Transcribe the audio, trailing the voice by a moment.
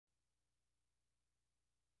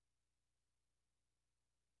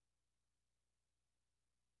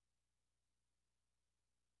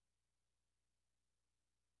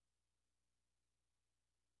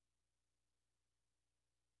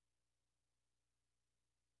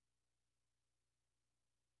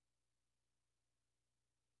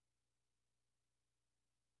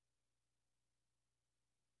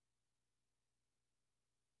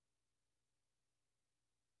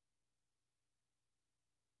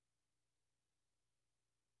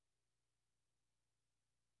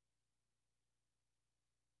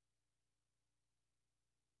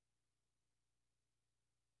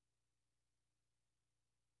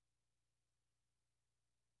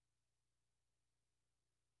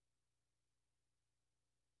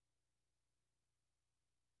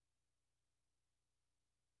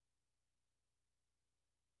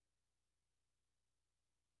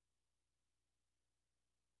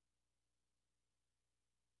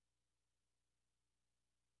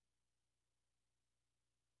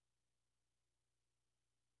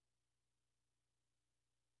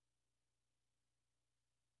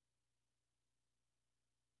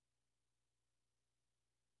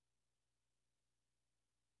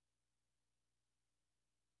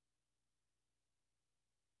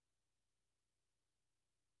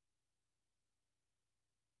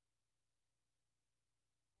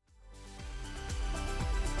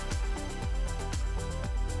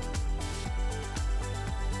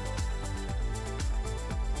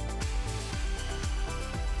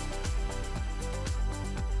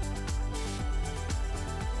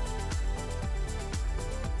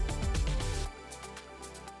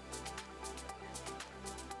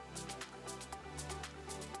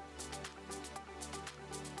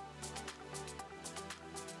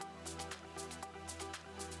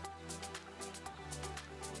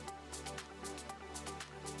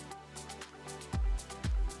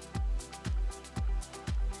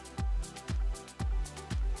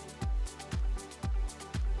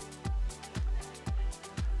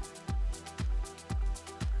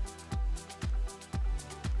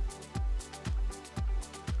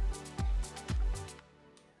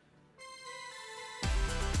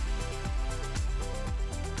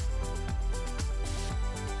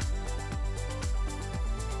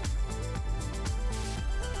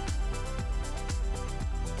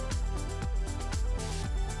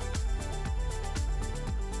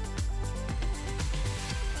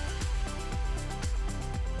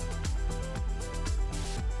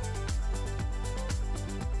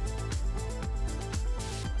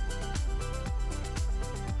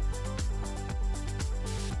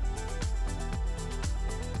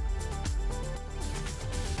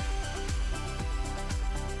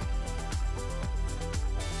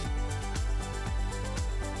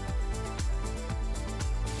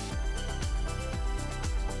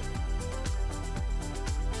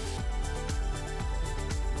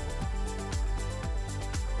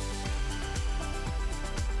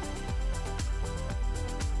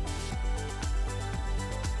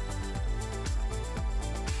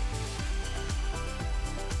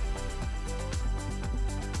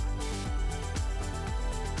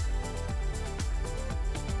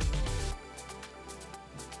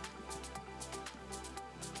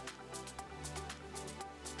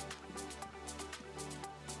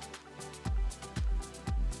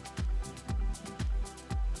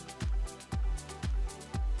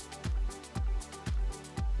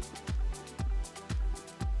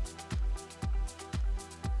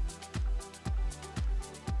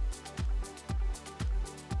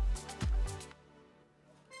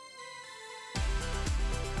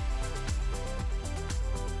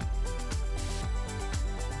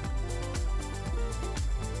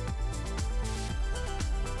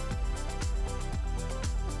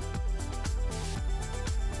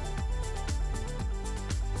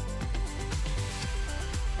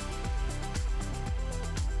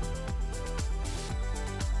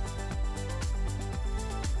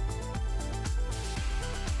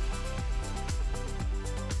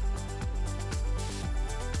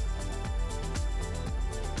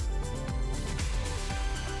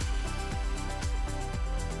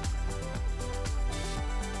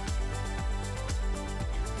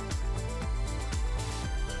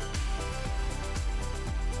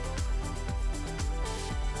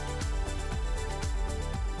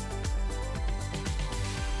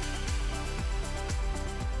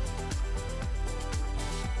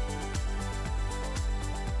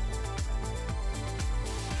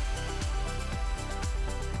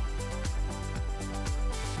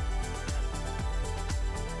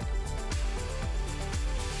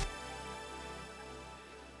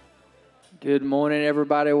Good morning,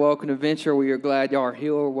 everybody. Welcome to Venture. We are glad y'all are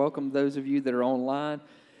here. Welcome those of you that are online.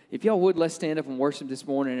 If y'all would, let's stand up and worship this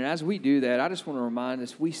morning. And as we do that, I just want to remind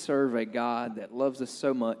us we serve a God that loves us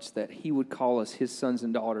so much that he would call us his sons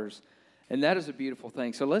and daughters. And that is a beautiful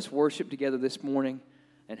thing. So let's worship together this morning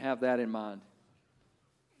and have that in mind.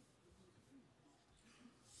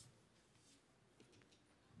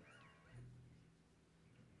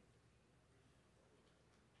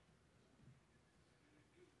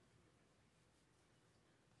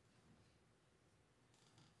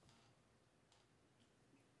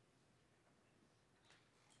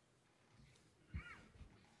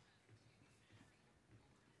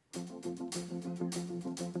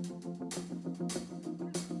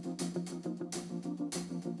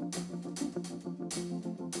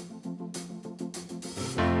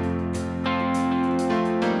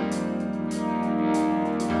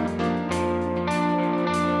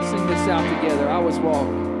 Out together. I was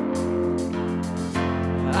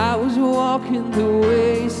walking the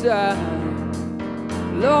wayside,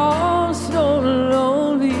 lost on a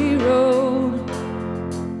lonely road.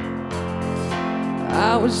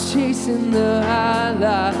 I was chasing the high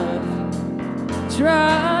life,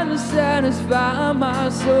 trying to satisfy my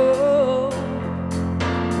soul.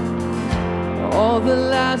 All the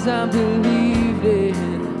lies I believed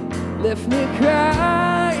in left me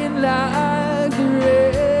crying like the rain.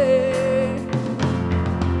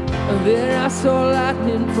 Then I saw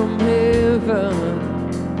lightning from heaven,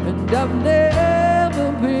 and I've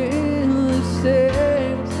never been the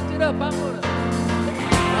same. Sit it up, I'm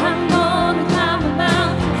gonna climb a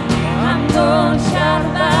mountain, I'm gonna shout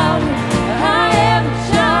about it. I am a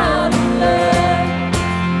child of love.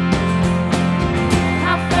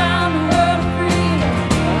 I found a world of freedom,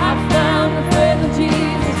 I found a friend of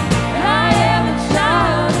Jesus. I am a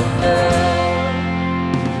child of love.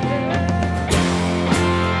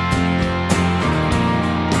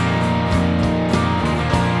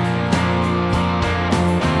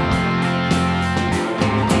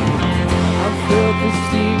 The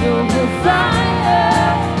sting of the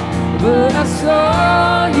fire, but I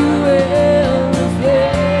saw you in the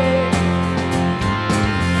flame.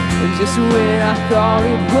 And just when I thought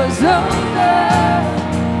it was over,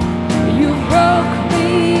 you broke me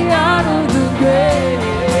out of the grave.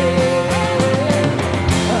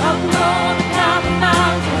 I'm gonna climb a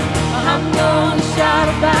mountain, I'm gonna shout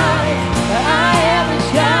about it. I am a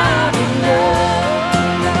child of love.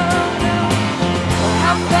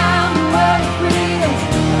 I found a world of freedom,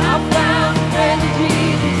 I found a friend of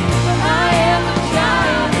Jesus. I am a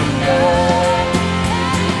child of love.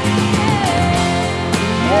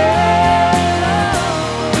 Yeah.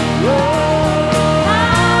 Oh, I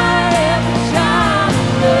am a child of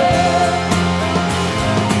love.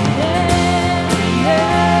 Yeah,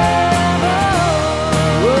 yeah.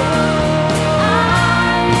 Oh, I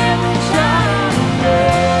am a child of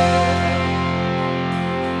love.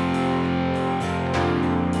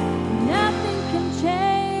 Nothing can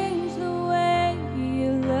change the way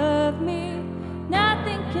you love me.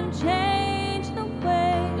 Nothing can change the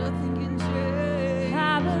way. Nothing can change. I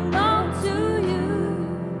belong to you.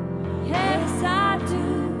 Yes, I do.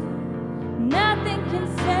 Nothing can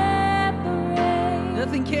separate.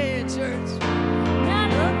 Nothing can, church.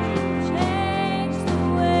 Nothing can change the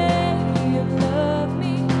way you love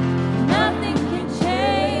me. Nothing can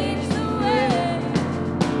change the way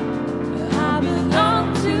I belong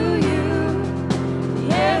to you.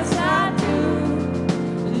 Yes, I do.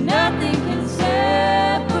 Nothing can separate.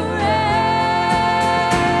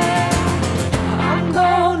 I'm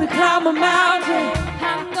gonna climb a mountain,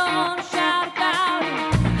 I'm gonna shout about it.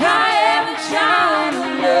 I am a child of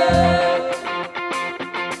love.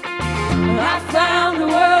 I found a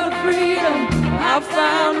world of freedom, I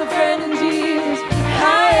found a friend in Jesus.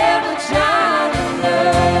 I am a child of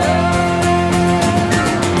love.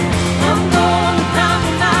 I'm gonna climb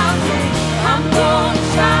a mountain, I'm gonna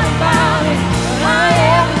shout about it. I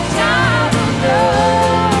am a child of love.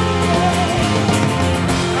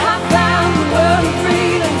 I found a world of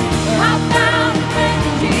freedom, I found a friend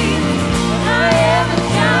in Jesus. I am a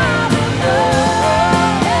child of love.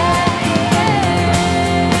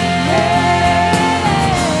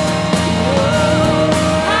 Oh,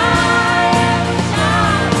 I am a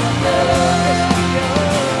child of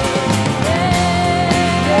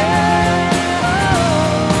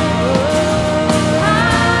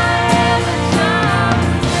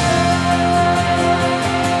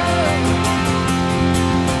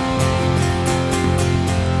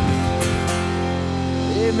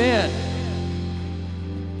Amen.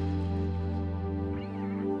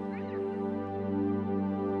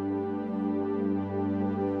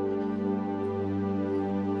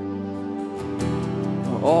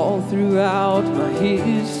 throughout my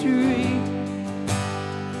history.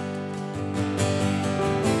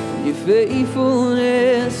 Your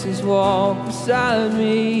faithfulness has walked beside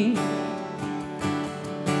me.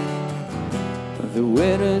 The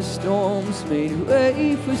winter storms made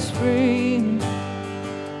way for spring.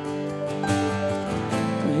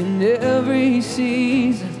 In every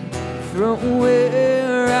season, from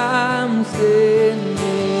where I'm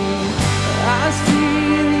standing, I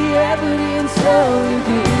see the evidence of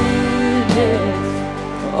your goodness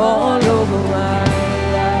all over my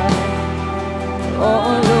life,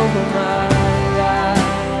 all over my life.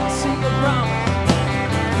 I see your promise,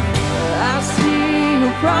 I see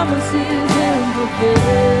your promises and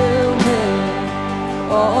fulfillment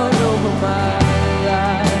all over my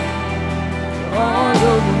life, all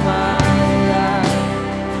over my life.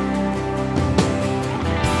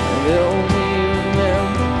 Help me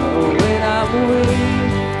remember when I'm weak.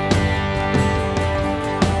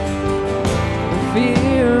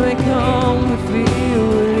 Fear may come to feel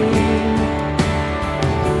relief.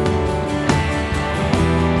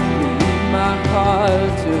 Lead my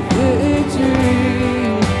heart to victory.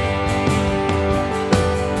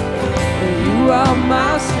 You are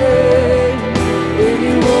my strength, and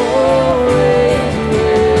you always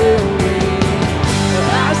will be.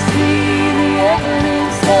 I see the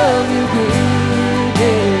evidence of your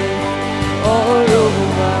goodness all over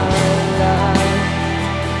my life,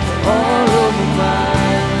 all over my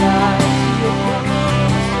life.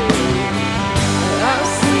 I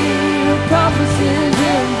see your promises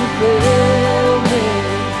and fulfillment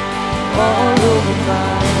all over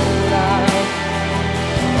my life,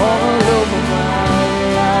 all over my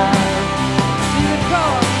life.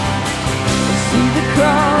 See the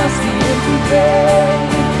cross, the empty grave.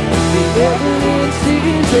 The evidence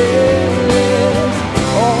is endless.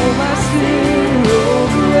 All my sin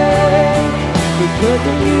rolled away because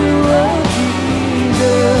of you, oh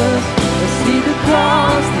Jesus. I see the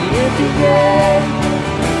cross, the empty grave.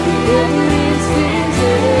 The evidence is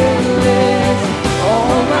endless.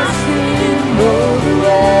 All my sin rolled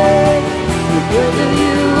away because of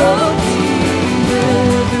you, oh Jesus.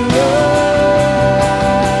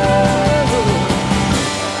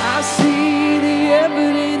 I see the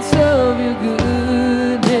evidence of your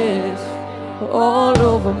goodness all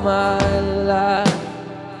over my life,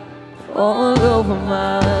 all over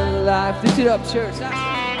my life. Lift it up, church.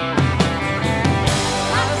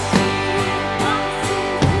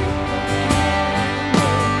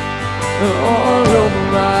 All over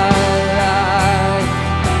my life,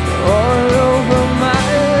 all over my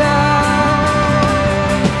life.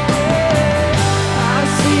 I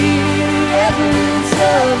see the evidence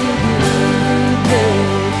of your goodness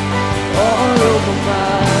all over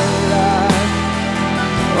my life,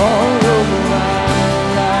 all over my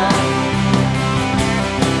life.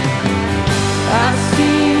 I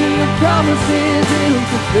see your promises in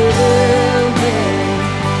fulfillment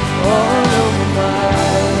all over my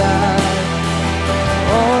life,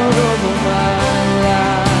 all over my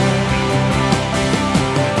life.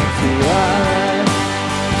 So why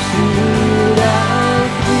should I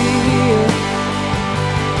fear?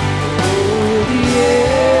 Oh, the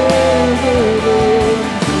evidence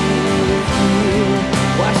is here.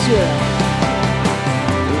 Why should I?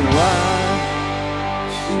 Why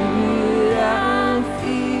should I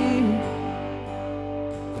fear?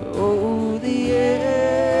 Oh, the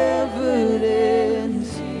evidence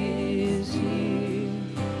is here.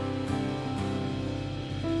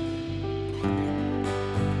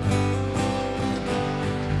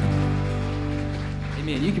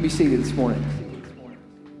 Amen. You can be seated this morning.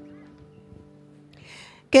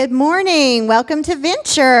 Good morning. Welcome to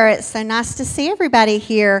Venture. It's so nice to see everybody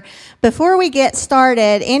here. Before we get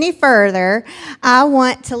started any further, I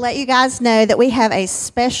want to let you guys know that we have a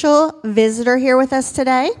special visitor here with us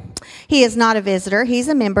today. He is not a visitor, he's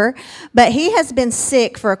a member, but he has been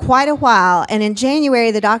sick for quite a while, and in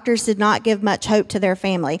January the doctors did not give much hope to their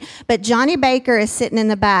family. But Johnny Baker is sitting in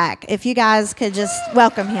the back. If you guys could just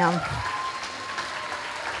welcome him.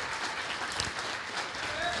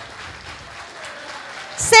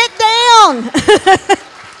 Sit down.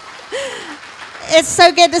 It's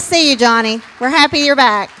so good to see you, Johnny. We're happy you're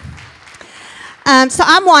back. So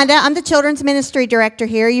I'm Wanda. I'm the Children's Ministry Director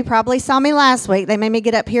here. You probably saw me last week. They made me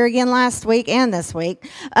get up here again last week and this week.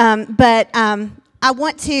 But I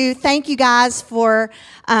want to thank you guys for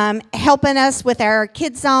helping us with our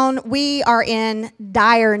Kids Zone. We are in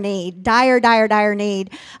dire need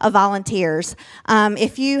of volunteers.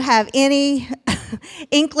 If you have any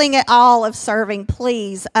inkling at all of serving,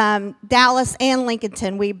 please. Dallas and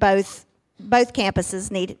Lincolnton, both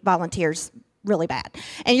campuses need volunteers really bad.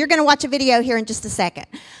 And you're going to watch a video here in just a second.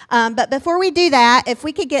 But before we do that, if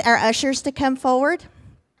we could get our ushers to come forward.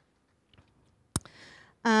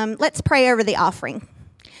 Let's pray over the offering.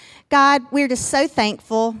 God, we're just so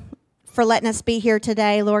thankful for letting us be here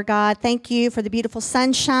today, Lord God. Thank you for the beautiful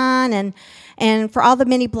sunshine and for all the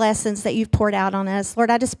many blessings that you've poured out on us.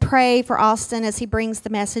 Lord, I just pray for Austin as he brings the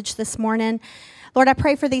message this morning. Lord, I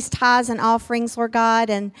pray for these tithes and offerings, Lord God,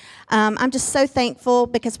 and I'm just so thankful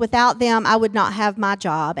because without them, I would not have my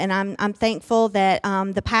job. And I'm thankful that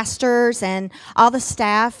the pastors and all the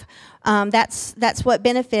staff, that's what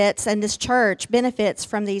benefits, and this church benefits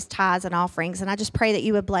from these tithes and offerings. And I just pray that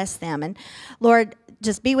you would bless them. And Lord,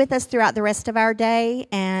 just be with us throughout the rest of our day,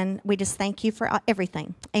 and we just thank you for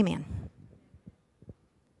everything. Amen.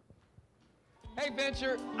 Hey,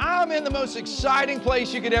 Venture, I'm in the most exciting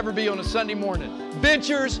place you could ever be on a Sunday morning.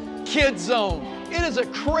 Venture's Kids Zone. It is a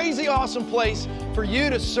crazy awesome place for you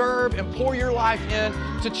to serve and pour your life in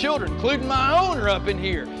to children, including my own are up in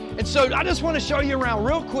here. And so I just want to show you around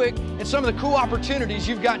real quick and some of the cool opportunities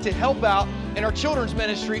you've got to help out in our children's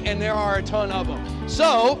ministry, and there are a ton of them.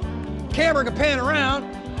 So, camera can pan around.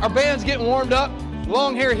 Our band's getting warmed up.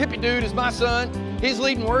 Long-haired hippie dude is my son. He's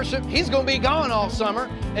leading worship. He's going to be gone all summer,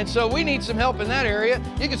 and so we need some help in that area.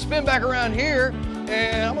 You can spin back around here,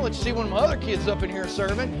 and I'm going to let you see one of my other kids up in here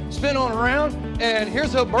serving. Spin on around, and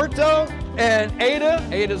here's Alberto and Ada.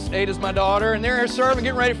 Ada's my daughter, and they're here serving,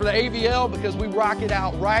 getting ready for the AVL because we rock it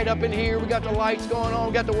out right up in here. We got the lights going on.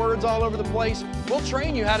 We got the words all over the place. We'll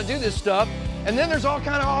train you how to do this stuff. And then there's all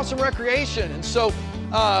kind of awesome recreation, and so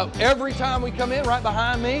every time we come in, right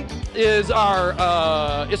behind me is our,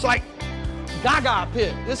 it's like Gaga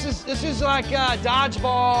pit. This is like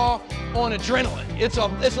dodgeball on adrenaline. It's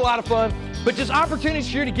a lot of fun, but just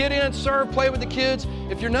opportunities for you to get in, serve, play with the kids.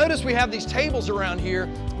 If you notice, we have these tables around here.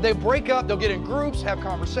 They break up, they'll get in groups, have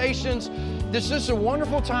conversations. This is a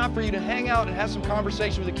wonderful time for you to hang out and have some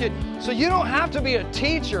conversation with the kid. So you don't have to be a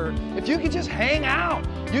teacher. If you can just hang out,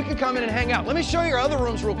 you can come in and hang out. Let me show you our other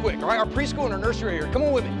rooms real quick, all right? Our preschool and our nursery here. Come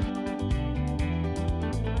on with me.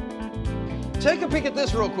 Take a peek at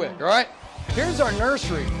this real quick, all right? Here's our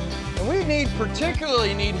nursery, and we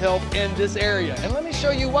particularly need help in this area. And let me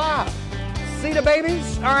show you why. See the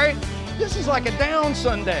babies, all right? This is like a down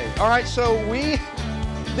Sunday, all right? So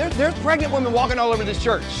there's pregnant women walking all over this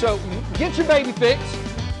church. So get your baby fixed.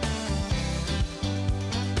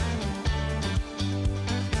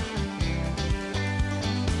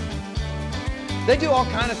 They do all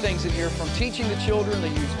kind of things in here, from teaching the children. They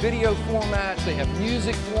use video formats. They have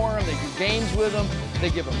music for them. They do games with them. They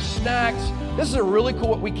give them snacks. This is a really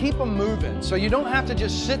cool, we keep them moving. So you don't have to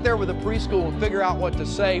just sit there with a preschool and figure out what to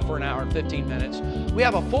say for an hour and 15 minutes. We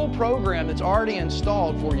have a full program that's already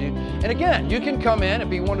installed for you. And again, you can come in and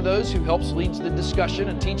be one of those who helps leads the discussion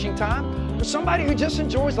and teaching time, or somebody who just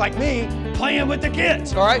enjoys, like me, playing with the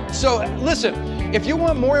kids, all right? So listen, if you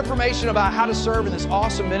want more information about how to serve in this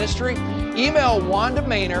awesome ministry, email Wanda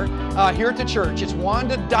Maynor here at the church. It's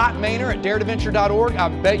wanda.maynor@daretoventure.org. I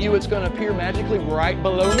bet you it's going to appear magically right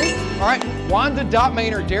below me. All right,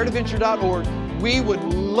 wanda.maynor@daretoventure.org. We would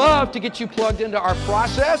love to get you plugged into our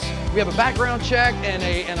process. We have a background check and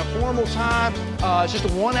a formal time. It's just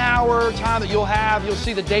a 1 hour time that you'll have. You'll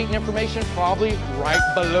see the date and information probably right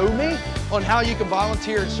below me on how you can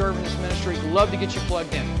volunteer and serve in this ministry. Love to get you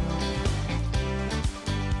plugged in.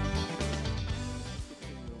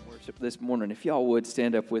 This morning, if y'all would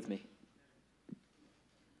stand up with me.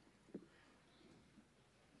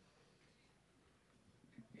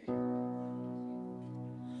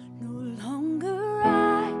 No longer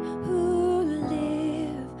I who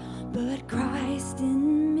live, but Christ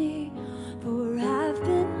in me, for I've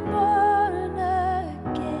been born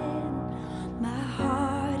again. My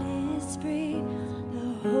heart is free,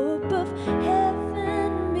 the hope of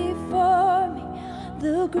heaven before me,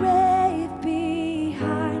 the grave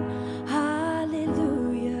behind.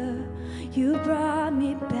 Hallelujah, you brought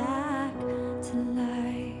me back to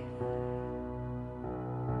life.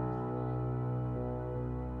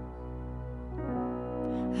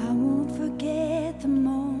 I won't forget the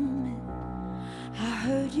moment I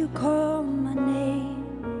heard you call my name,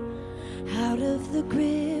 out of the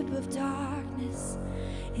grip of darkness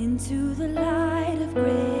into the light of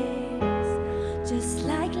grace, just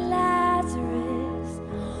like Lazarus.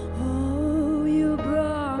 Oh, you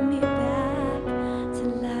brought me back to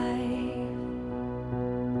life.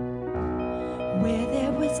 Where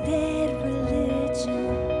there was dead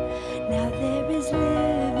religion, now there is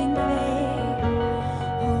living faith.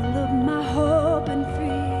 All of my hope and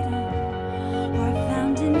freedom are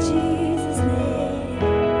found in Jesus' name.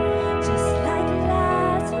 Just like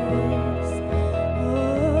Lazarus,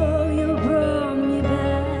 oh, you brought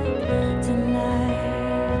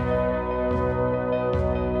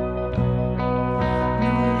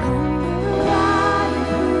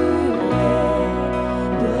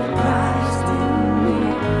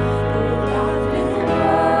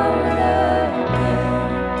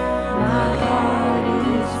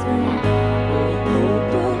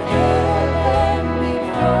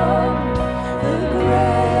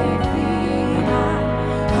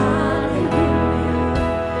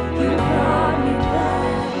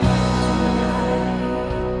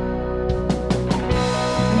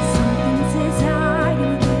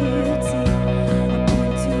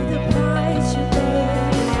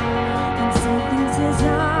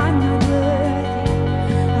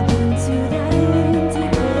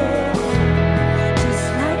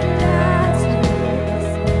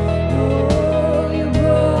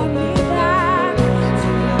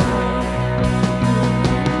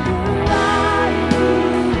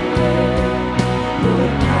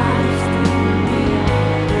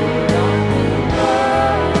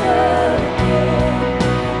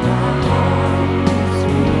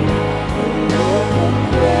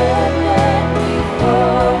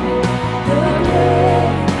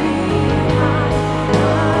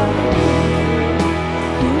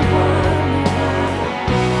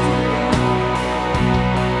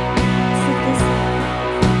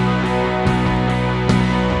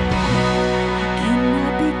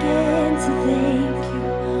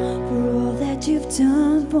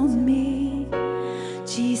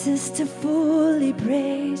Jesus, to fully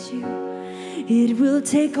praise you, it will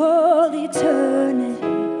take all eternity,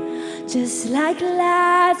 just like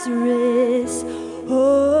Lazarus.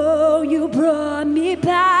 Oh, you brought me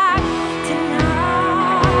back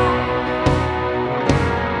tonight.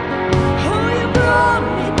 Oh, you brought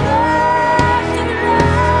me back to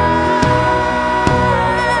life.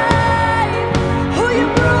 Oh, you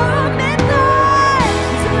brought me back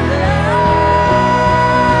to life.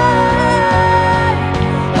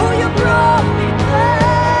 Oh, you brought me back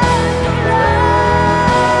to life.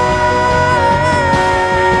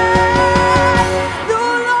 No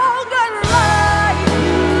longer like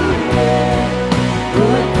you,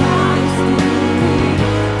 but Christ in me.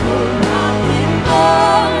 For I've been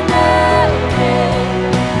born again.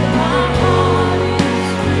 My heart is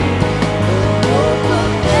free. Hope of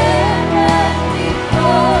heaven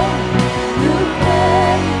before you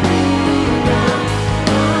made me right.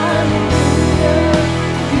 Hallelujah,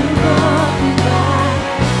 you brought me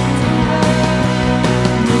back to life.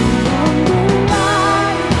 No longer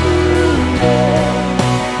like you,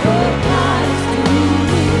 but Christ in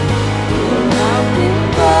me. For I've been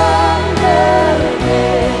born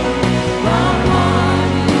again. My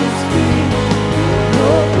heart is free.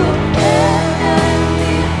 Hope of heaven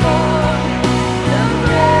before the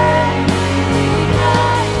breaking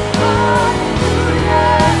light.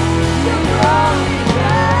 Hallelujah, you brought me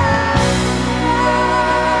back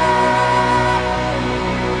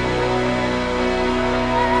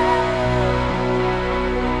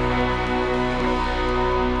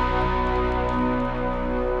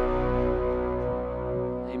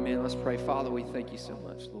Amen. Let's pray. Father, we thank you so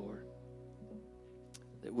much, Lord,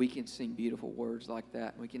 that we can sing beautiful words like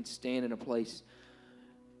that. We can stand in a place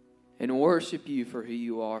and worship you for who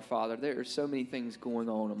you are, Father. There are so many things going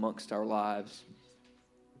on amongst our lives.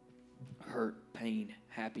 Hurt, pain,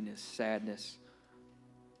 happiness, sadness.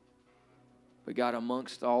 But God,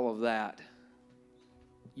 amongst all of that,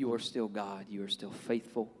 you are still God. You are still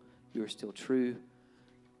faithful. You are still true.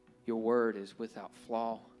 Your word is without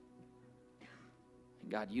flaw. And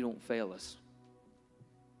God, you don't fail us.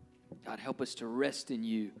 God, help us to rest in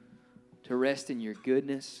you, to rest in your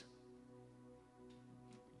goodness.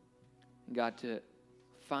 And God, to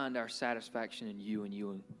find our satisfaction in you and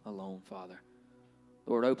you alone, Father.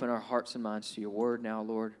 Lord, open our hearts and minds to your word now,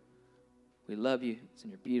 Lord. We love you. It's in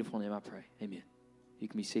your beautiful name I pray. Amen. You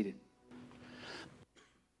can be seated.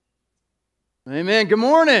 Amen. Good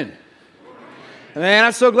morning. Man,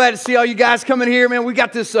 I'm so glad to see all you guys coming here, man. We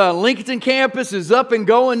got this Lincoln campus is up and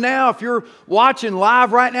going now. If you're watching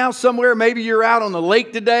live right now somewhere, maybe you're out on the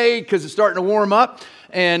lake today because it's starting to warm up.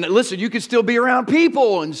 And listen, you can still be around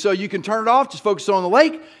people, and so you can turn it off, just focus on the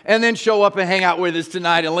lake, and then show up and hang out with us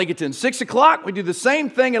tonight in Lincoln. 6 o'clock, we do the same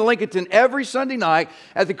thing in Lincoln every Sunday night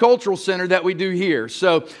at the Cultural Center that we do here.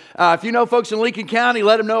 So if you know folks in Lincoln County,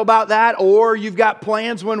 let them know about that, or you've got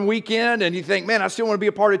plans one weekend and you think, man, I still want to be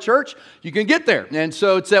a part of church, you can get there. And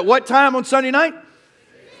so it's at what time on Sunday night?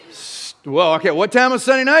 Well, okay, what time on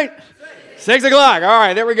Sunday night? 6 o'clock. All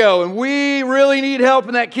right, there we go. And we really need help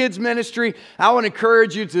in that kids ministry. I want to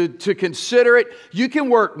encourage you to consider it. You can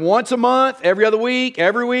work once a month, every other week,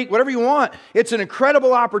 every week, whatever you want. It's an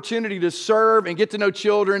incredible opportunity to serve and get to know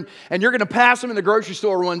children. And you're going to pass them in the grocery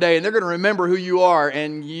store one day, and they're going to remember who you are,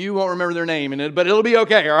 and you won't remember their name, but it'll be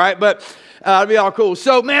okay, all right? But it'll be all cool.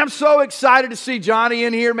 So, man, I'm so excited to see Johnny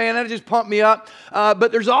in here, man. That just pumped me up.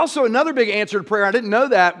 But there's also another big answer to prayer. I didn't know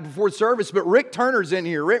that before service, but Rick Turner's in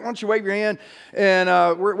here. Rick, why don't you wave your hand? And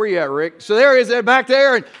where you at, Rick? So there he is back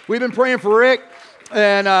there, and we've been praying for Rick.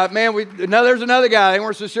 And, man, there's another guy. They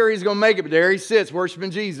weren't so sure he's going to make it, but there he sits worshiping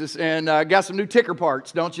Jesus. And got some new ticker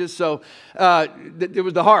parts, don't you? So it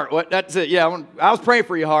was the heart. What? That's it. Yeah, I was praying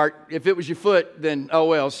for your heart. If it was your foot, then oh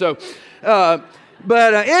well. So...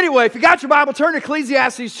 But anyway, if you got your Bible, turn to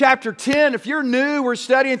Ecclesiastes chapter 10. If you're new, we're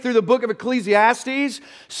studying through the book of Ecclesiastes.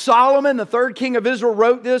 Solomon, the third king of Israel,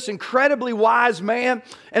 wrote this, incredibly wise man.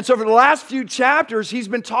 And so for the last few chapters, he's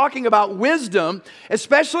been talking about wisdom,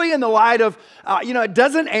 especially in the light of, it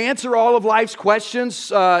doesn't answer all of life's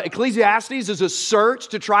questions. Ecclesiastes is a search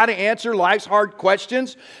to try to answer life's hard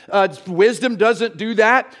questions. Wisdom doesn't do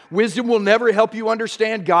that. Wisdom will never help you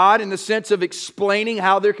understand God in the sense of explaining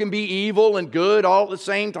how there can be evil and good all at the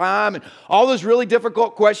same time and all those really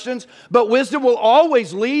difficult questions. But wisdom will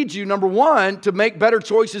always lead you, number one, to make better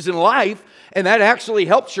choices in life. And that actually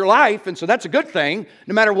helps your life. And so that's a good thing,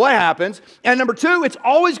 no matter what happens. And number two, it's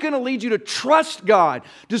always going to lead you to trust God,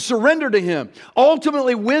 to surrender to Him.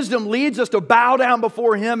 Ultimately, wisdom leads us to bow down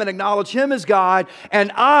before Him and acknowledge Him as God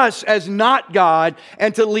and us as not God,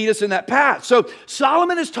 and to lead us in that path. So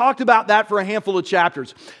Solomon has talked about that for a handful of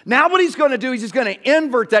chapters. Now what he's going to do is he's going to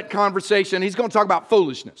invert that conversation. He's going to talk about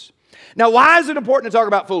foolishness. Now, why is it important to talk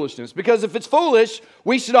about foolishness? Because if it's foolish,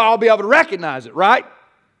 we should all be able to recognize it, right?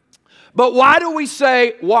 But why do we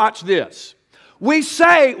say, watch this? We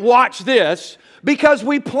say, watch this, because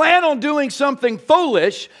we plan on doing something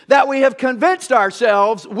foolish that we have convinced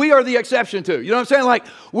ourselves we are the exception to. You know what I'm saying? Like,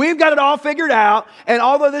 we've got it all figured out, and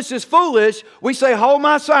although this is foolish, we say, hold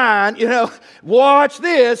my sign, watch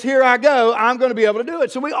this, here I go, I'm going to be able to do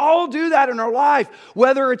it. So we all do that in our life,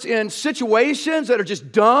 whether it's in situations that are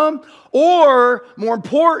just dumb, or, more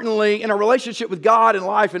importantly, in a relationship with God and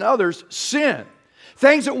life and others, sin.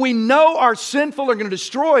 Things that we know are sinful are going to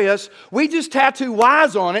destroy us. We just tattoo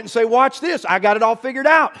wise on it and say, watch this, I got it all figured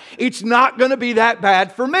out. It's not going to be that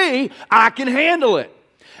bad for me. I can handle it.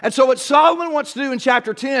 And so what Solomon wants to do in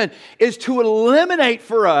chapter 10 is to eliminate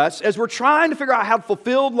for us, as we're trying to figure out how to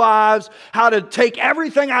fulfill lives, how to take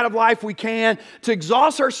everything out of life we can, to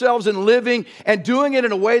exhaust ourselves in living and doing it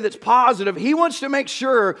in a way that's positive. He wants to make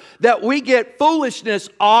sure that we get foolishness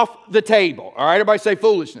off the table. All right, everybody say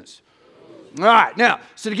foolishness. All right, now,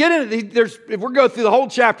 so to get into we're going to go through the whole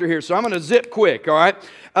chapter here, so I'm going to zip quick, all right?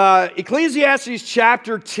 Ecclesiastes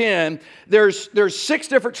chapter 10, there's 6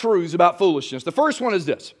 different truths about foolishness. The first one is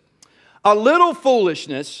this: a little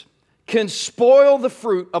foolishness can spoil the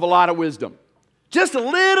fruit of a lot of wisdom. Just a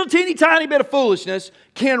little teeny tiny bit of foolishness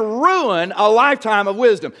can ruin a lifetime of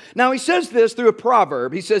wisdom. Now, he says this through a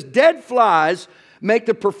proverb. He says, dead flies make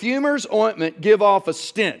the perfumer's ointment give off a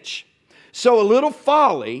stench. So a little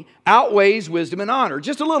folly outweighs wisdom and honor,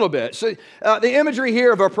 just a little bit. So the imagery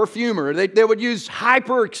here of a perfumer, they would use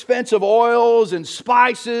hyper expensive oils and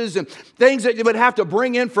spices and things that they would have to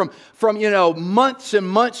bring in from months and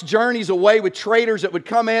months journeys away with traders that would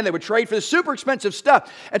come in. They would trade for this super expensive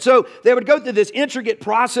stuff. And so they would go through this intricate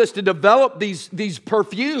process to develop these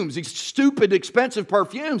perfumes, these stupid expensive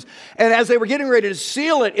perfumes. And as they were getting ready to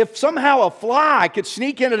seal it, if somehow a fly could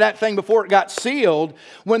sneak into that thing before it got sealed,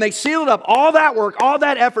 when they sealed it up, all that work, all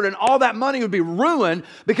that effort, and all that money would be ruined,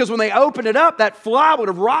 because when they opened it up, that fly would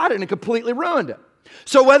have rotted and completely ruined it.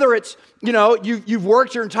 So whether it's, you've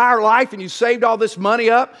worked your entire life and you saved all this money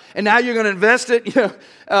up, and now you're going to invest it,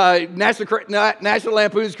 National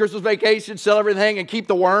Lampoon's Christmas Vacation, sell everything and keep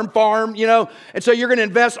the worm farm, and so you're going to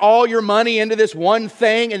invest all your money into this one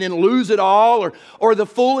thing and then lose it all, or the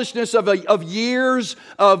foolishness of years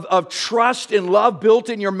of trust and love built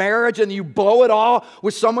in your marriage, and you blow it all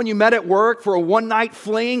with someone you met at work for a one-night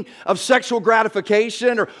fling of sexual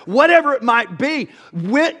gratification, or whatever it might be.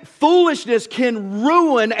 Foolishness can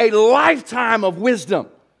ruin a lifetime of wisdom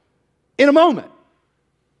in a moment.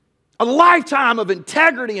 A lifetime of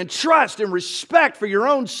integrity and trust and respect for your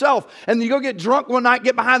own self, and then you go get drunk one night,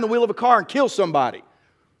 get behind the wheel of a car and kill somebody.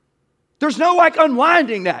 There's no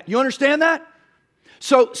unwinding that. You understand that?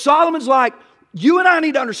 So Solomon's like, you and I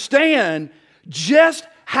need to understand just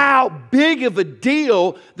how big of a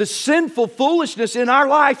deal the sinful foolishness in our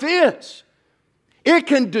life is. It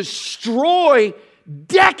can destroy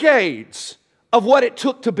decades of what it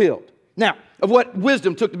took to build. Now, of what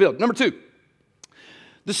wisdom took to build. Number 2,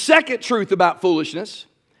 the second truth about foolishness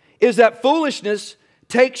is that foolishness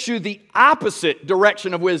takes you the opposite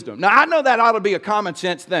direction of wisdom. Now, I know that ought to be a common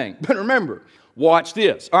sense thing, but remember, watch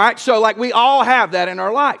this. All right, so we all have that in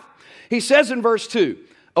our life. He says in verse 2,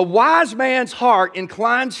 a wise man's heart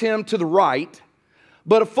inclines him to the right,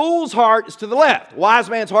 but a fool's heart is to the left. Wise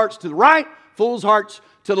man's heart's to the right, fool's heart's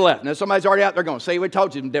to the left. Now, somebody's already out there going, see, we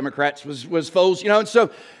told you Democrats was fools, and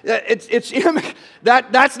so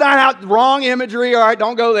that's not how, wrong imagery, all right,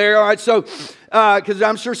 don't go there, all right, so, because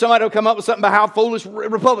I'm sure somebody will come up with something about how foolish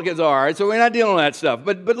Republicans are, all right, so we're not dealing with that stuff.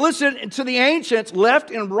 But listen, to the ancients,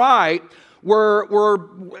 left and right were,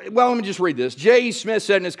 well, let me just read this. J.E. Smith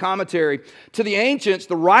said in his commentary, to the ancients,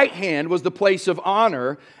 the right hand was the place of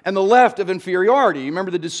honor and the left of inferiority. You remember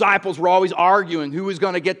the disciples were always arguing who was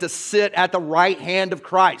going to get to sit at the right hand of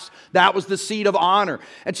Christ. That was the seat of honor.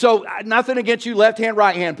 And so, nothing against you left hand,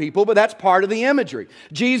 right hand people, but that's part of the imagery.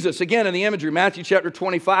 Jesus, again in the imagery, Matthew chapter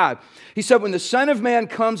 25, he said, when the Son of Man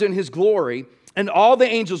comes in his glory and all the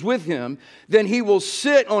angels with him, then he will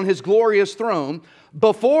sit on his glorious throne.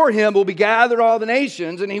 Before him will be gathered all the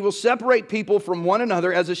nations, and he will separate people from one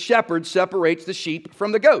another as a shepherd separates the sheep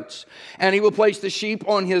from the goats. And he will place the sheep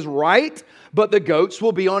on his right, but the goats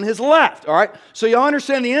will be on his left. All right? So y'all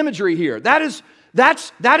understand the imagery here. That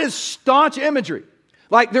is staunch imagery.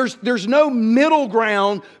 Like there's no middle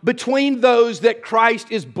ground between those that Christ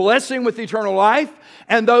is blessing with eternal life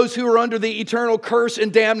and those who are under the eternal curse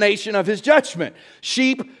and damnation of his judgment.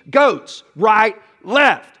 Sheep, goats, right,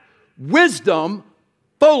 left. Wisdom,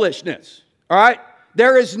 foolishness. All right?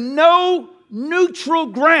 There is no neutral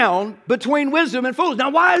ground between wisdom and foolishness. Now,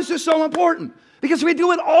 why is this so important? Because we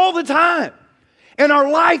do it all the time. In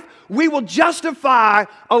our life, we will justify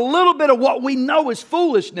a little bit of what we know is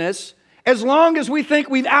foolishness as long as we think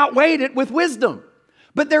we've outweighed it with wisdom.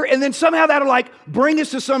 And then somehow that'll like bring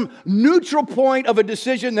us to some neutral point of a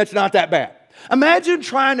decision that's not that bad. Imagine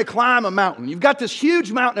trying to climb a mountain. You've got this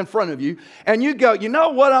huge mountain in front of you, and you go, you know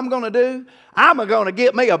what I'm going to do? I'm going to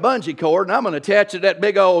get me a bungee cord, and I'm going to attach it to that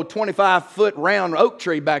big old 25-foot round oak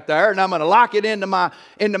tree back there, and I'm going to lock it into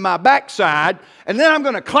my backside, and then I'm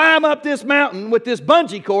going to climb up this mountain with this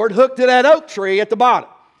bungee cord hooked to that oak tree at the bottom.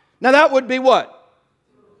 Now that would be what?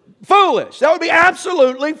 Foolish. That would be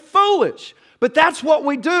absolutely foolish. But that's what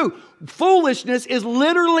we do. Foolishness is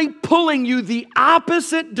literally pulling you the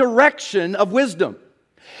opposite direction of wisdom.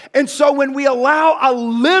 And so when we allow a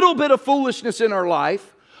little bit of foolishness in our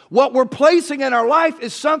life, what we're placing in our life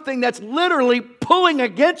is something that's literally pulling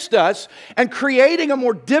against us and creating a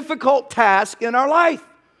more difficult task in our life.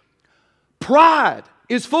 Pride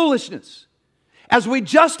is foolishness. As we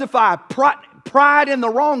justify pride in the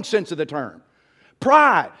wrong sense of the term.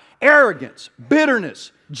 Pride, arrogance,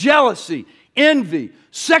 bitterness, jealousy, envy,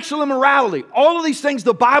 sexual immorality, all of these things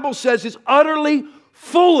the Bible says is utterly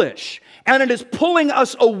foolish. And it is pulling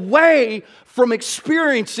us away from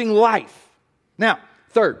experiencing life. Now,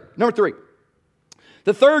 number three.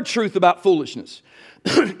 The third truth about foolishness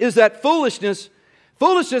is that foolishness,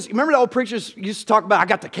 remember the old preachers used to talk about, I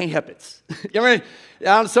got the can't help it. You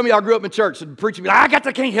know, some of y'all grew up in church and preaching, I got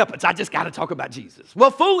the can't help it. I just got to talk about Jesus.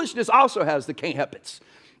 Well, foolishness also has the can't help it.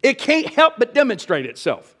 It can't help but demonstrate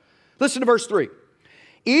itself. Listen to verse 3.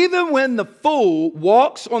 Even when the fool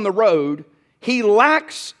walks on the road, he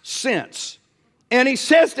lacks sense. And he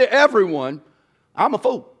says to everyone, I'm a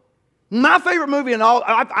fool. My favorite movie in all,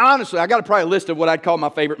 honestly, I got probably a list of what I'd call my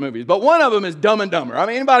favorite movies. But one of them is Dumb and Dumber. I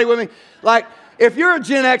mean, anybody with me? Like, if you're a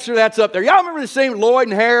Gen Xer, that's up there. Y'all remember the scene with Lloyd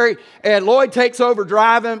and Harry? And Lloyd takes over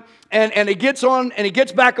driving. And he gets on, and he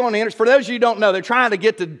gets back on the interstate. For those of you who don't know, they're trying to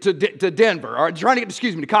get to Denver, or trying to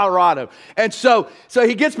get, to Colorado. And so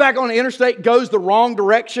he gets back on the interstate, goes the wrong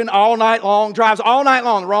direction all night long, drives all night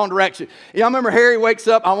long the wrong direction. Y'all remember Harry wakes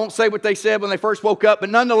up. I won't say what they said when they first woke up, but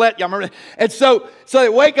nonetheless, y'all remember. And so they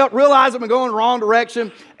wake up, realize I'm going the wrong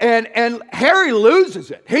direction, and Harry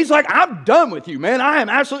loses it. He's like, I'm done with you, man. I am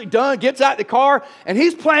absolutely done. Gets out the car, and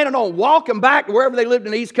he's planning on walking back to wherever they lived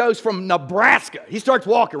in the East Coast from Nebraska. He starts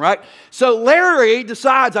walking, right? So Larry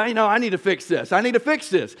decides, I need to fix this. I need to fix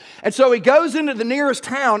this. And so he goes into the nearest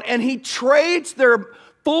town and he trades their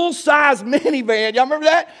full-size minivan, y'all remember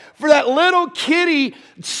that? For that little kiddie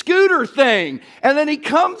scooter thing. And then he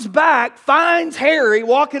comes back, finds Harry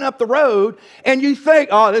walking up the road, and you think,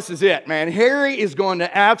 oh, this is it, man. Harry is going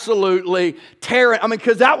to absolutely tear it. I mean,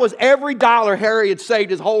 because that was every dollar Harry had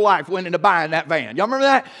saved his whole life went into buying that van. Y'all remember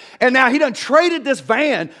that? And now he done traded this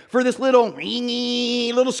van for this little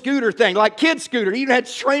scooter thing, like kid scooter. He even had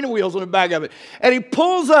training wheels on the back of it. And he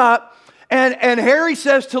pulls up, and Harry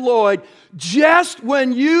says to Lloyd, just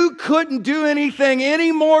when you couldn't do anything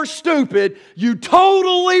any more stupid, you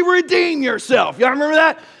totally redeem yourself. Y'all remember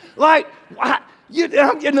that? Like,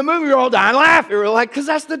 in the movie, we're all dying laughing. We're like, because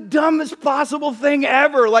that's the dumbest possible thing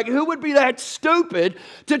ever. Like, who would be that stupid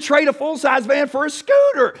to trade a full-size van for a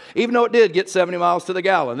scooter? Even though it did get 70 miles to the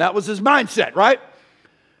gallon. That was his mindset, right?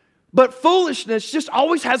 But foolishness just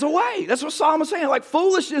always has a way. That's what Solomon was saying. Like,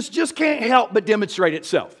 foolishness just can't help but demonstrate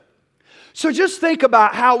itself. So just think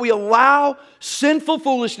about how we allow sinful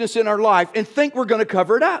foolishness in our life and think we're going to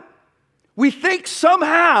cover it up. We think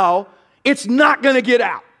somehow it's not going to get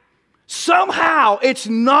out. Somehow it's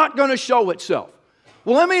not going to show itself.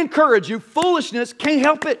 Well, let me encourage you, foolishness can't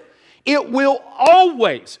help it. It will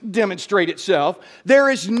always demonstrate itself. There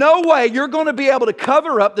is no way you're going to be able to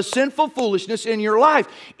cover up the sinful foolishness in your life.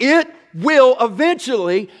 It will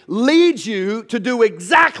eventually lead you to do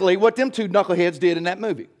exactly what them two knuckleheads did in that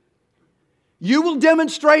movie. You will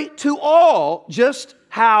demonstrate to all just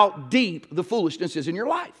how deep the foolishness is in your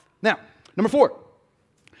life. Now, number 4.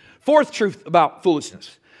 Fourth truth about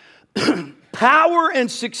foolishness. Power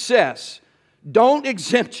and success don't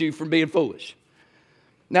exempt you from being foolish.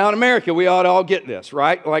 Now in America, we ought to all get this,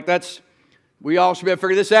 right? Like we all should be able to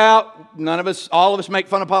figure this out. None of us, all of us make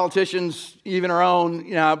fun of politicians, even our own.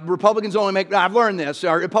 You know, Republicans only make, I've learned this,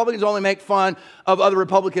 Republicans only make fun of other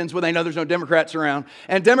Republicans when they know there's no Democrats around.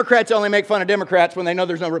 And Democrats only make fun of Democrats when they know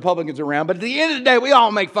there's no Republicans around. But at the end of the day, we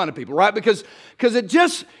all make fun of people, right? Because it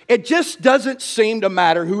just doesn't seem to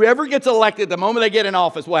matter. Whoever gets elected, the moment they get in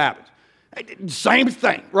office, what happens? Same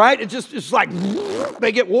thing, right? It's like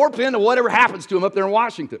they get warped into whatever happens to them up there in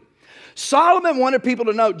Washington. Solomon wanted people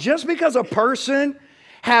to know just because a person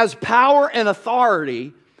has power and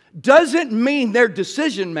authority doesn't mean their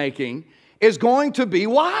decision making is going to be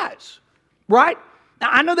wise, right? Now,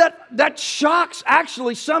 I know that shocks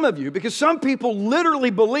actually some of you because some people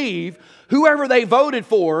literally believe whoever they voted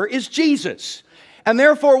for is Jesus. And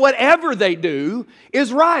therefore, whatever they do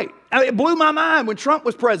is right. I mean, it blew my mind when Trump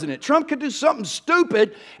was president. Trump could do something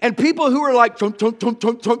stupid, and people who are like, Trump.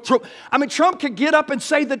 I mean, Trump could get up and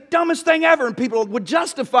say the dumbest thing ever, and people would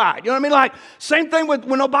justify it. You know what I mean? Like, same thing with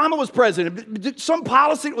when Obama was president. Some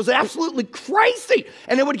policy that was absolutely crazy,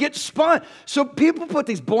 and it would get spun. So people put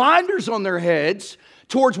these blinders on their heads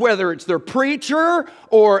towards whether it's their preacher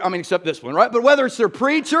or, I mean, except this one, right? But whether it's their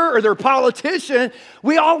preacher or their politician,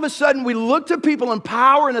 we all of a sudden, we look to people in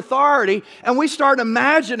power and authority and we start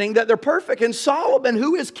imagining that they're perfect. And Solomon,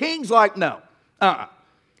 who is king's like, no,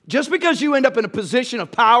 Just because you end up in a position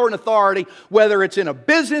of power and authority, whether it's in a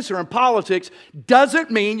business or in politics,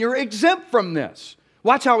 doesn't mean you're exempt from this.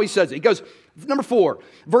 Watch how he says it. He goes, number 4,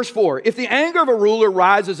 verse 4, if the anger of a ruler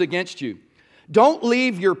rises against you, don't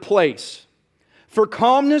leave your place. For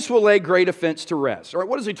calmness will lay great offense to rest. All right,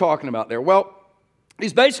 what is he talking about there? Well,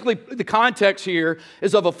 he's basically, the context here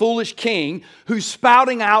is of a foolish king who's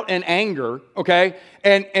spouting out in anger, okay?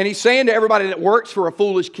 And he's saying to everybody that works for a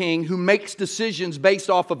foolish king who makes decisions based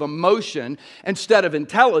off of emotion instead of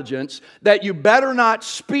intelligence, that you better not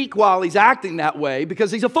speak while he's acting that way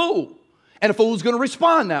because he's a fool. And a fool's going to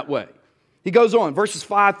respond that way. He goes on, verses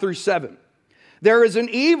 5 through 7. There is an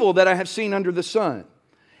evil that I have seen under the sun,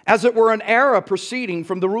 as it were an error proceeding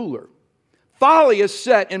from the ruler. Folly is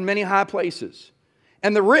set in many high places,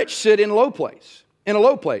 and the rich sit in a low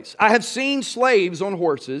place. I have seen slaves on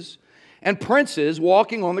horses, and princes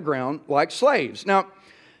walking on the ground like slaves. Now,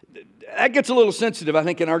 that gets a little sensitive, I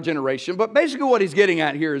think, in our generation, but basically what he's getting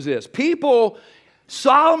at here is this.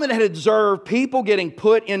 Solomon had observed people getting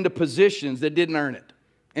put into positions that didn't earn it.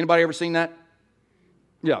 Anybody ever seen that?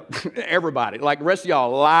 Yeah, everybody. Like the rest of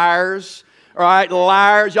y'all, liars. All right,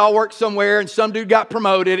 liars. Y'all work somewhere and some dude got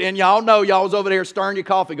promoted and y'all know y'all was over there stirring your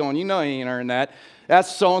coffee going, you know he ain't earned that.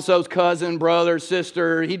 That's so-and-so's cousin, brother,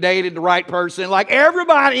 sister. He dated the right person. Like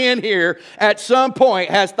everybody in here at some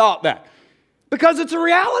point has thought that because it's a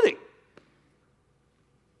reality.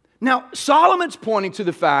 Now, Solomon's pointing to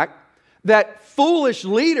the fact that foolish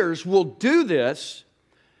leaders will do this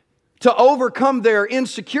to overcome their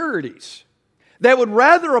insecurities. They would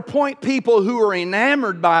rather appoint people who are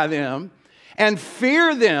enamored by them and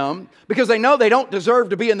fear them because they know they don't deserve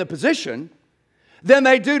to be in the position than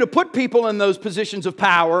they do to put people in those positions of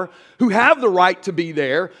power who have the right to be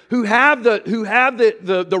there, who have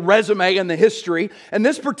the resume and the history. In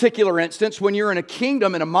this particular instance, when you're in a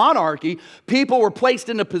kingdom, in a monarchy, people were placed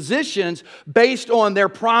into positions based on their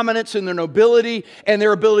prominence and their nobility and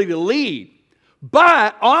their ability to lead.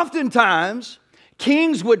 But oftentimes,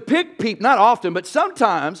 kings would pick people, not often, but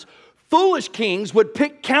sometimes, foolish kings would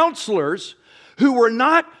pick counselors who were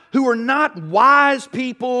not wise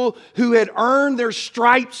people who had earned their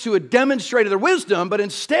stripes, who had demonstrated their wisdom, but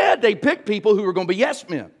instead they picked people who were going to be yes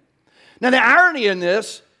men. Now the irony in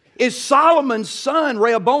this is Solomon's son,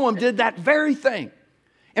 Rehoboam, did that very thing.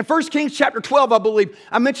 In 1 Kings chapter 12, I believe,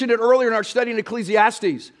 I mentioned it earlier in our study in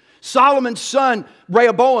Ecclesiastes. Solomon's son,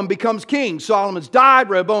 Rehoboam, becomes king. Solomon's died,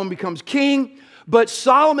 Rehoboam becomes king. But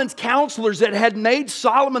Solomon's counselors that had made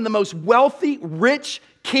Solomon the most wealthy, rich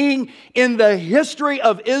king in the history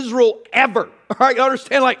of Israel ever. All right, you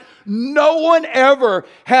understand? Like, no one ever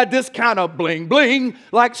had this kind of bling bling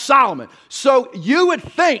like Solomon. So you would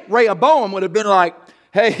think Rehoboam would have been like,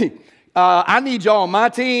 hey, I need y'all on my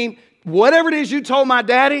team. Whatever it is you told my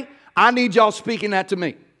daddy, I need y'all speaking that to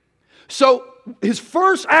me. So his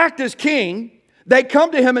first act as king, they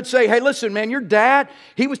come to him and say, hey, listen, man, your dad,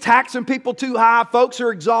 he was taxing people too high. Folks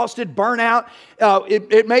are exhausted, burnt out.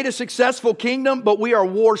 It made a successful kingdom, but we are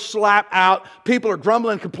war slap out. People are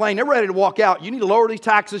grumbling and complaining. They're ready to walk out. You need to lower these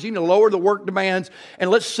taxes. You need to lower the work demands. And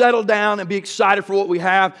let's settle down and be excited for what we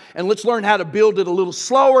have. And let's learn how to build it a little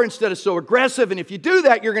slower instead of so aggressive. And if you do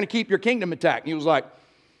that, you're going to keep your kingdom intact. And he was like,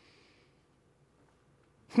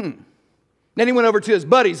 Then he went over to his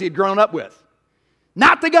buddies he had grown up with.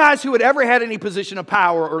 Not the guys who had ever had any position of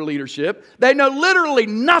power or leadership. They know literally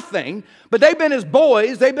nothing, but they've been his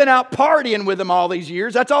boys. They've been out partying with him all these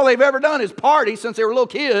years. That's all they've ever done is party since they were little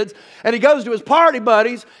kids. And he goes to his party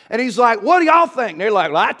buddies, and he's like, what do y'all think? And they're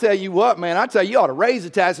like, well, I tell you what, man, I tell you, you ought to raise the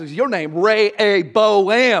taxes. Your name,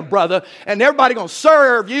 Rehoboam, brother. And everybody going to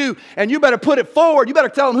serve you, and you better put it forward. You better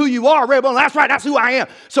tell them who you are, Rehoboam. That's right, that's who I am.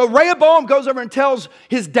 So Rehoboam goes over and tells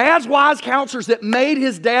his dad's wise counselors that made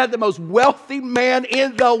his dad the most wealthy man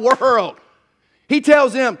in the world. He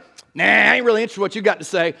tells him, nah, I ain't really interested in what you got to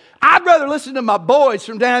say. I'd rather listen to my boys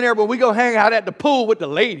from down there when we go hang out at the pool with the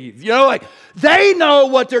ladies. You know, like they know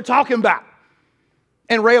what they're talking about.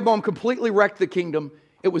 And Rehoboam completely wrecked the kingdom.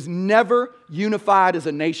 It was never unified as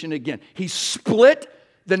a nation again. He split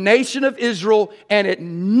the nation of Israel, and it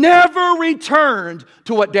never returned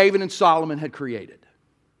to what David and Solomon had created.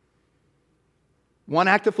 One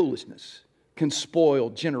act of foolishness can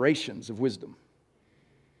spoil generations of wisdom.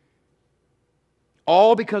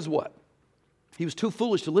 All because what? He was too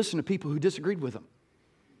foolish to listen to people who disagreed with him.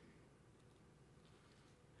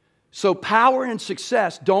 So power and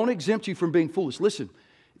success don't exempt you from being foolish. Listen,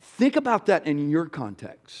 think about that in your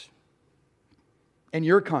context. In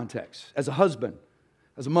your context, as a husband,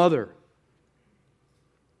 as a mother.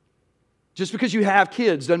 Just because you have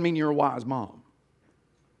kids doesn't mean you're a wise mom.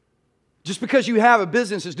 Just because you have a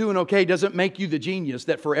business that's doing okay doesn't make you the genius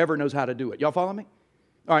that forever knows how to do it. Y'all follow me?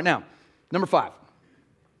 All right, now, number 5.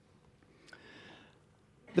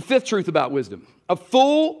 The 5th truth about wisdom. A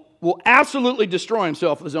fool will absolutely destroy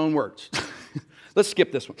himself with his own words. Let's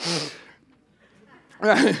skip this one.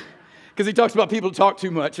 Because he talks about people who talk too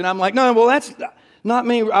much. And I'm like, no, well, that's not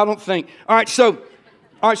me, I don't think. All right, so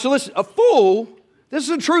listen. A fool, this is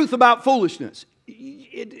the truth about foolishness.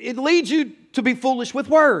 It leads you to be foolish with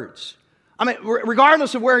words. I mean,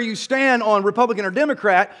 regardless of where you stand on Republican or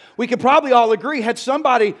Democrat, we could probably all agree, had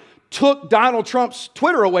somebody took Donald Trump's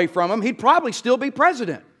Twitter away from him, he'd probably still be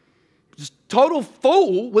president. Just total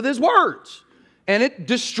fool with his words. And it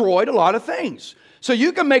destroyed a lot of things. So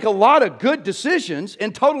you can make a lot of good decisions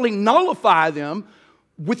and totally nullify them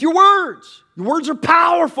with your words. Your words are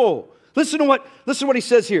powerful. Listen to what he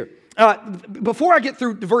says here. Before I get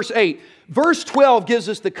through to verse 8, verse 12 gives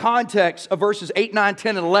us the context of verses 8, 9,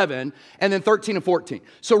 10, and 11, and then 13 and 14.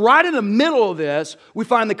 So right in the middle of this, we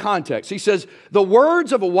find the context. He says, the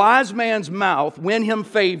words of a wise man's mouth win him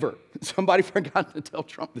favor. Somebody forgot to tell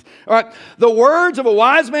Trump this. All right. The words of a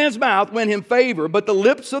wise man's mouth win him favor, but the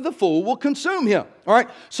lips of the fool will consume him. All right.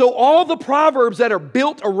 So all the proverbs that are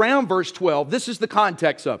built around verse 12, this is the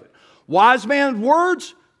context of it. Wise man's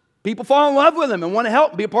words, people fall in love with him and want to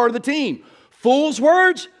help and be a part of the team. Fool's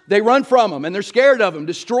words, they run from him and they're scared of him,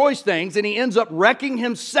 destroys things, and he ends up wrecking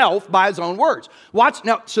himself by his own words. Watch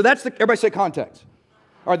now. So that's the, everybody say context.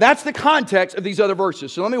 All right, that's the context of these other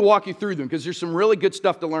verses. So let me walk you through them because there's some really good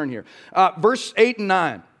stuff to learn here. Verse 8 and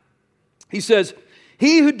 9. He says,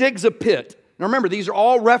 he who digs a pit. Now remember, these are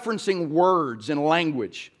all referencing words and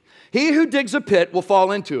language. He who digs a pit will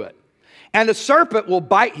fall into it, and a serpent will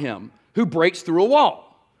bite him who breaks through a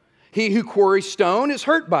wall. He who quarries stone is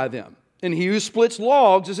hurt by them, and he who splits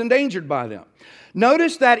logs is endangered by them.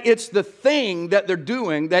 Notice that it's the thing that they're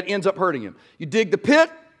doing that ends up hurting him. You dig the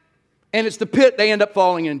pit, and it's the pit they end up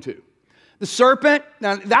falling into. The serpent,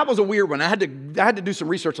 now that was a weird one. I had to do some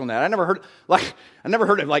research on that. I never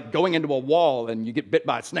heard of like going into a wall and you get bit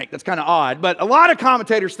by a snake. That's kind of odd. But a lot of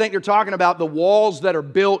commentators think they're talking about the walls that are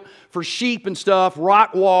built for sheep and stuff,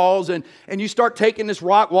 rock walls, and you start taking this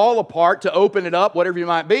rock wall apart to open it up, whatever you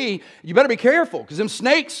might be. You better be careful because them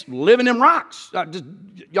snakes live in them rocks.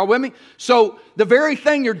 Y'all with me? So the very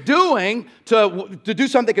thing you're doing to do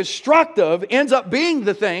something constructive ends up being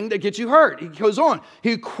the thing that gets you hurt. He goes on.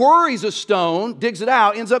 He quarries a stone, digs it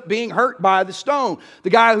out, ends up being hurt by the stone. The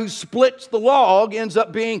guy who splits the log ends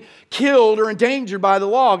up being killed or endangered by the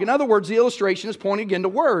log. In other words, the illustration is pointing again to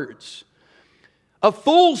words. A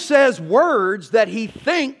fool says words that he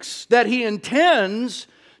thinks, that he intends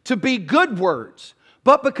to be good words.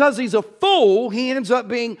 But because he's a fool, he ends up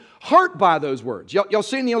being hurt by those words. Y'all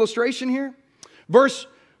seeing the illustration here? Verse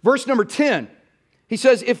number 10. He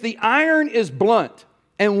says, if the iron is blunt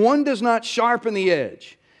and one does not sharpen the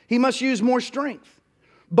edge, he must use more strength.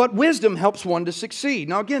 But wisdom helps one to succeed.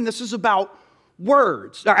 Now again, this is about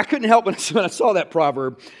words. I couldn't help when I saw that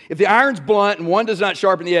proverb. If the iron's blunt and one does not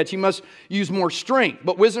sharpen the edge, he must use more strength.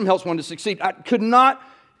 But wisdom helps one to succeed. I could not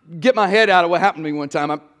get my head out of what happened to me one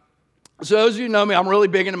time. So those of you who know me, I'm really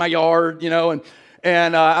big into my yard, and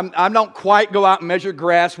And I don't quite go out and measure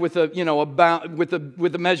grass with a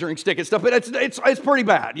with a measuring stick and stuff, but it's pretty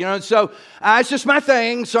bad, So it's just my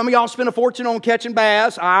thing. Some of y'all spend a fortune on catching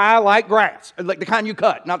bass. I like grass, like the kind you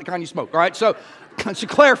cut, not the kind you smoke. All right, so I should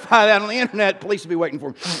clarify that on the internet. Police will be waiting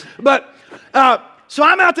for me. But so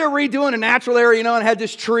I'm out there redoing a natural area, and I had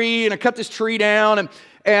this tree, and I cut this tree down,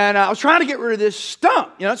 and I was trying to get rid of this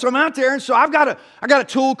stump, So I'm out there, and so I got a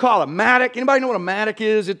tool called a mattock. Anybody know what a mattock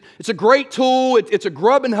is? It's a great tool. It's a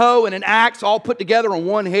grub and hoe and an axe all put together on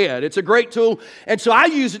one head. It's a great tool, and so I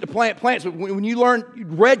use it to plant plants. When you learn,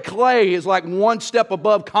 red clay is like one step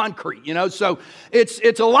above concrete, So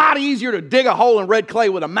it's a lot easier to dig a hole in red clay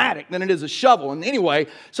with a mattock than it is a shovel. And anyway,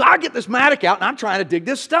 so I get this mattock out, and I'm trying to dig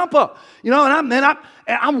this stump up,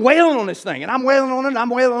 and I'm wailing on this thing, and I'm wailing on it, and I'm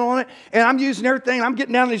wailing on it, and I'm using everything, and I'm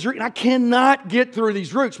getting down these roots, and I cannot get through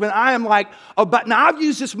these roots. Man, I am like, now I've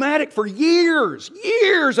used this mattock for years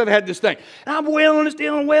I've had this thing, and I'm wailing on this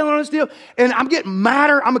deal, and I'm getting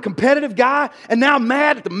madder. I'm a competitive guy, and now I'm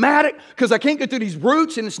mad at the mattock because I can't get through these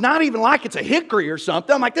roots, and it's not even like it's a hickory or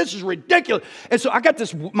something. I'm like, this is ridiculous. And so I got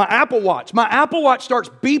my Apple Watch. My Apple Watch starts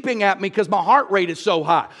beeping at me because my heart rate is so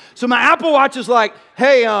high. So my Apple Watch is like,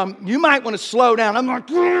 hey, you might want to slow down. I'm like,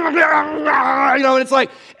 and it's like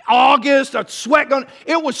August, a sweat going.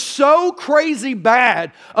 It was so crazy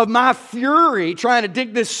bad of my fury trying to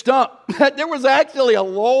dig this stump that there was actually a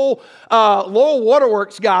Lowell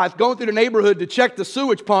Waterworks guy going through the neighborhood to check the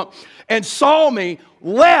sewage pump and saw me,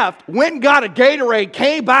 left, went and got a Gatorade,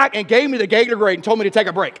 came back and gave me the Gatorade and told me to take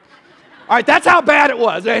a break. All right, that's how bad it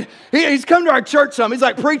was. He's come to our church some. He's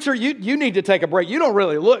like, preacher, you need to take a break. You don't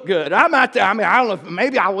really look good. I'm out there. I don't know.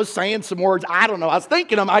 Maybe I was saying some words. I don't know. I was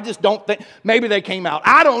thinking them. I just don't think. Maybe they came out.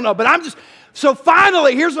 I don't know. But so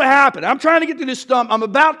finally, here's what happened. I'm trying to get through this stump. I'm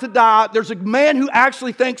about to die. There's a man who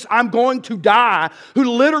actually thinks I'm going to die, who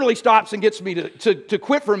literally stops and gets me to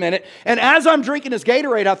quit for a minute. And as I'm drinking this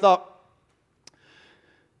Gatorade, I thought,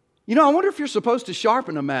 I wonder if you're supposed to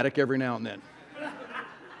sharpen a mattock every now and then.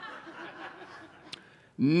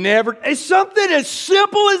 Never. It's something as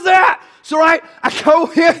simple as that. So I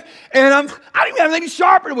go in and I didn't even have anything to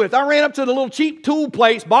sharpen it with. I ran up to the little cheap tool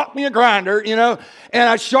place, bought me a grinder, and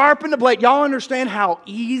I sharpened the blade. Y'all understand how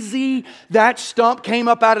easy that stump came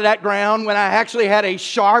up out of that ground when I actually had a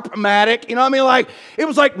sharp mattock? You know what I mean? Like, it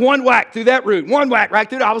was like one whack through that root, one whack right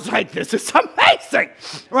through it. I was like, this is amazing,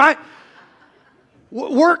 right?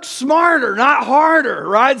 Work smarter, not harder,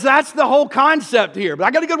 right? So that's the whole concept here. But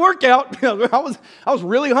I got a good workout. I was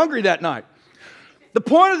really hungry that night. The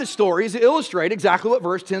point of the story is to illustrate exactly what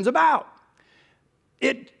verse 10 is about.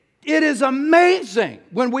 It is amazing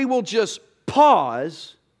when we will just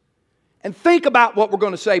pause and think about what we're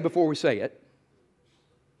going to say before we say it,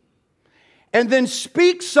 and then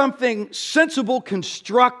speak something sensible,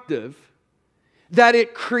 constructive, that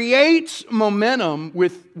it creates momentum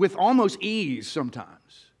with almost ease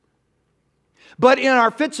sometimes. But in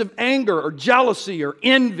our fits of anger or jealousy or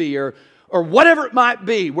envy or whatever it might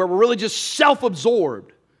be, where we're really just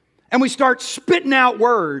self-absorbed, and we start spitting out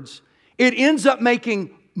words, it ends up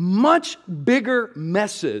making much bigger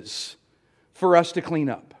messes for us to clean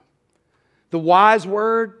up. The wise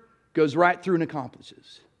word goes right through and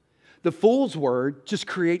accomplishes. The fool's word just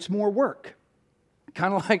creates more work.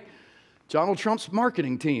 Kind of like Donald Trump's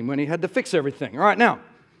marketing team when he had to fix everything. All right, now,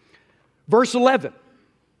 verse 11.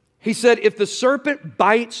 He said, if the serpent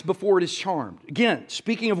bites before it is charmed. Again,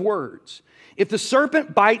 speaking of words. If the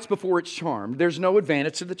serpent bites before it's charmed, there's no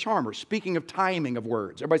advantage to the charmer. Speaking of timing of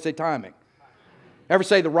words. Everybody say timing. Ever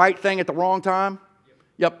say the right thing at the wrong time?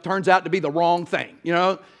 Yep, turns out to be the wrong thing.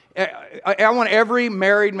 I want every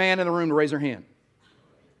married man in the room to raise their hand.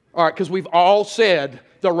 All right, because we've all said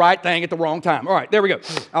the right thing at the wrong time. All right, there we go.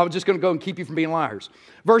 I was just going to go and keep you from being liars.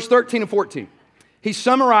 Verse 13 and 14. He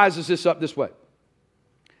summarizes this up this way.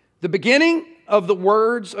 The beginning of the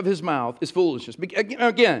words of his mouth is foolishness.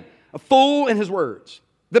 Again, a fool in his words.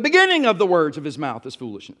 The beginning of the words of his mouth is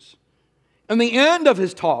foolishness. And the end of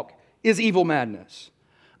his talk is evil madness.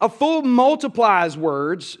 A fool multiplies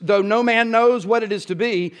words, though no man knows what it is to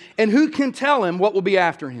be, and who can tell him what will be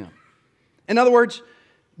after him? In other words,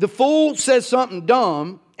 the fool says something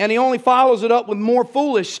dumb, and he only follows it up with more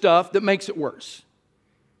foolish stuff that makes it worse.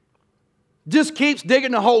 Just keeps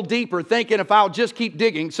digging the hole deeper, thinking if I'll just keep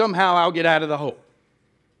digging, somehow I'll get out of the hole.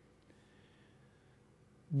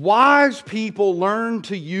 Wise people learn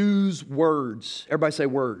to use words. Everybody say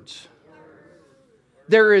words.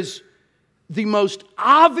 There is the most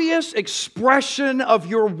obvious expression of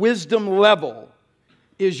your wisdom level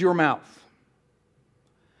is your mouth.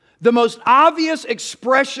 The most obvious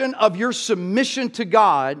expression of your submission to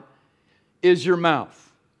God is your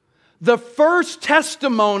mouth. the first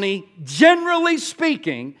testimony, generally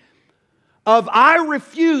speaking, of our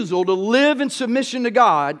refusal to live in submission to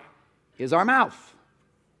God is our mouth.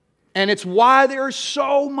 And it's why there's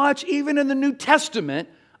so much, even in the New Testament,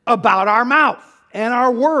 about our mouth and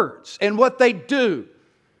our words and what they do,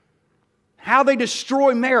 how they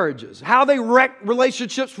destroy marriages, how they wreck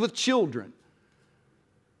relationships with children,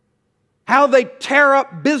 how they tear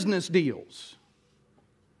up business deals.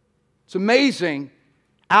 It's amazing.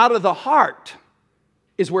 Out of the heart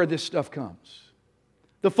is where this stuff comes.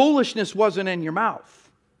 The foolishness wasn't in your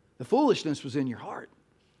mouth. The foolishness was in your heart.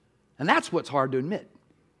 And that's what's hard to admit.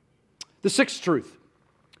 The sixth truth.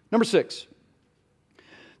 Number 6.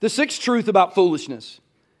 The sixth truth about foolishness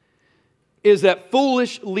is that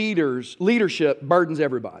foolish leadership burdens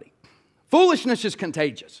everybody. Foolishness is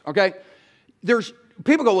contagious, okay?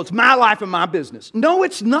 People go, well, it's my life and my business. No,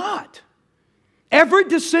 it's not. Every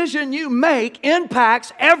decision you make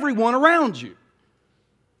impacts everyone around you.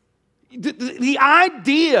 The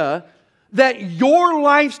idea that your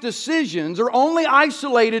life's decisions are only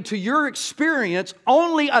isolated to your experience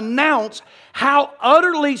only announce how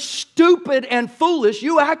utterly stupid and foolish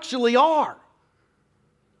you actually are.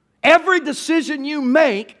 Every decision you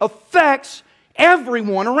make affects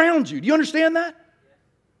everyone around you. Do you understand that?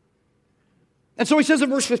 And so he says in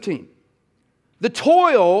verse 15, the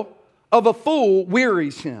toil of a fool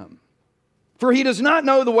wearies him, for he does not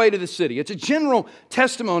know the way to the city. It's a general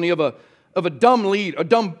testimony of a dumb lead,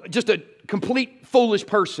 just a complete foolish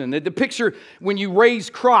person. The picture, when you raise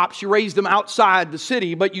crops, you raise them outside the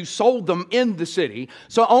city, but you sold them in the city.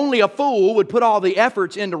 So only a fool would put all the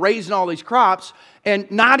efforts into raising all these crops and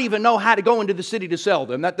not even know how to go into the city to sell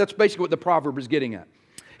them. That's basically what the proverb is getting at.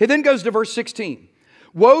 It then goes to verse 16.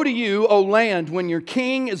 Woe to you, O land, when your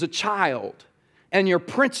king is a child and your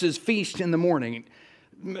princes feast in the morning.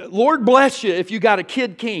 Lord bless you if you got a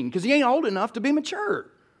kid king, because he ain't old enough to be mature.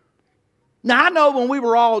 Now, I know when we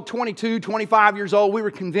were all 22, 25 years old, we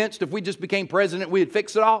were convinced if we just became president, we'd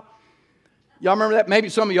fix it all. Y'all remember that? Maybe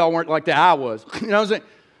some of y'all weren't like that. I was. You know what I'm saying?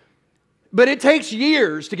 But it takes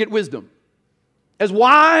years to get wisdom. As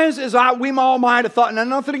wise as we all might have thought, and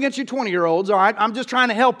nothing against you 20-year-olds, all right? I'm just trying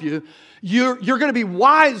to help you. You're going to be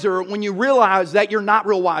wiser when you realize that you're not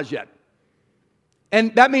real wise yet.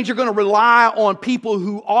 And that means you're going to rely on people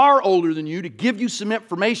who are older than you to give you some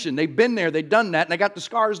information. They've been there, they've done that, and they got the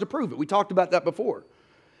scars to prove it. We talked about that before.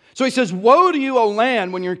 So he says, woe to you, O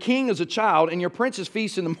land, when your king is a child and your princes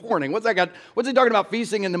feast in the morning. What's he talking about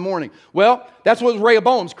feasting in the morning? Well, that's what was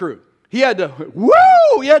Rehoboam's crew. He had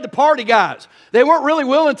the party guys. They weren't really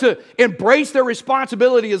willing to embrace their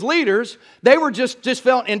responsibility as leaders. They were just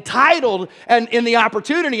felt entitled and in the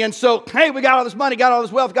opportunity. And so, hey, we got all this money, got all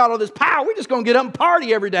this wealth, got all this power. We're just going to get up and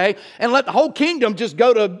party every day and let the whole kingdom just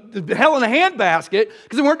go to hell in a handbasket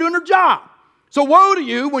because they weren't doing their job. So woe to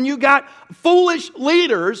you when you got foolish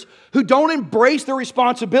leaders who don't embrace their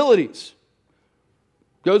responsibilities.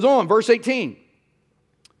 Goes on, verse 18.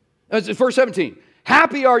 Verse 17.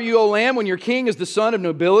 Happy are you, O land, when your king is the son of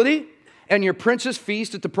nobility, and your princes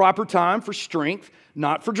feast at the proper time for strength,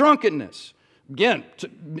 not for drunkenness. Again,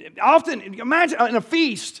 often, imagine in a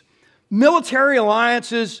feast, military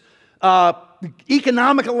alliances,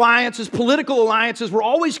 economic alliances, political alliances were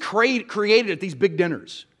always created at these big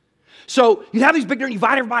dinners. So you have these big dinners, you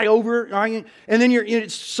invite everybody over, right? And then you're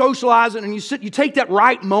socializing, and you take that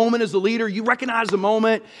right moment as the leader, you recognize the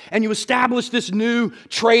moment, and you establish this new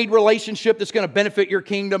trade relationship that's going to benefit your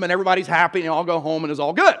kingdom, and everybody's happy, and you all go home, and it's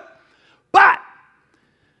all good. But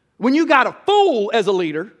when you got a fool as a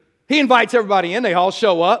leader, he invites everybody in, they all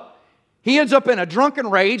show up. He ends up in a drunken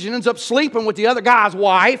rage and ends up sleeping with the other guy's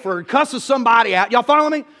wife or cusses somebody out. Y'all follow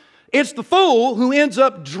me? It's the fool who ends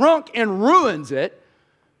up drunk and ruins it,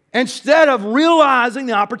 instead of realizing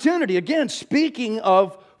the opportunity. Again, speaking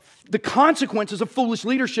of the consequences of foolish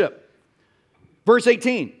leadership. Verse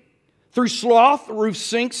 18. Through sloth, the roof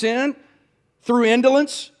sinks in. Through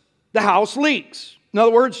indolence, the house leaks. In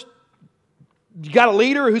other words, you got a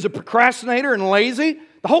leader who's a procrastinator and lazy,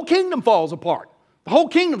 the whole kingdom falls apart. The whole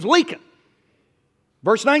kingdom's leaking.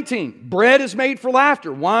 Verse 19, bread is made for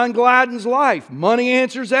laughter, wine gladdens life, money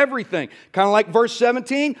answers everything. Kind of like verse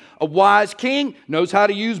 17, a wise king knows how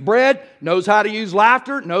to use bread, knows how to use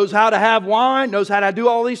laughter, knows how to have wine, knows how to do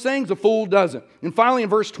all these things. The fool doesn't. And finally in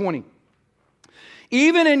verse 20,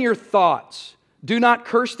 even in your thoughts, do not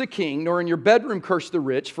curse the king, nor in your bedroom curse the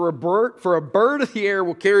rich, for a bird of the air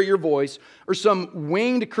will carry your voice, or some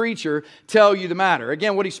winged creature tell you the matter.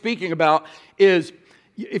 Again, what he's speaking about is,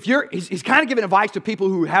 he's kind of giving advice to people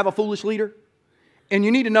who have a foolish leader. And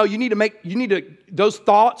you need to know, those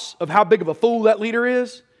thoughts of how big of a fool that leader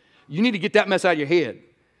is, you need to get that mess out of your head.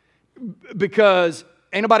 because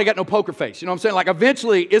ain't nobody got no poker face. You know what I'm saying? Like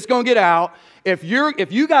eventually it's going to get out. If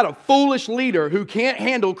you got a foolish leader who can't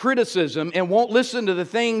handle criticism and won't listen to the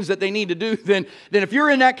things that they need to do, then if you're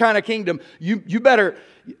in that kind of kingdom, you better,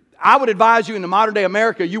 I would advise you in the modern day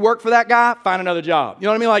America, you work for that guy, find another job. You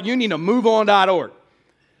know what I mean? Like you need to moveon.org.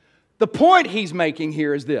 The point he's making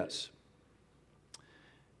here is this.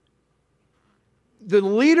 The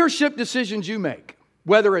leadership decisions you make,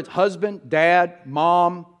 whether it's husband, dad,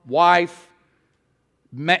 mom, wife,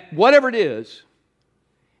 whatever it is,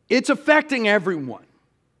 it's affecting everyone.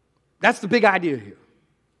 That's the big idea here.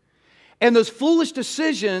 And those foolish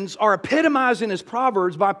decisions are epitomized in his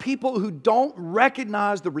Proverbs by people who don't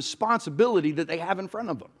recognize the responsibility that they have in front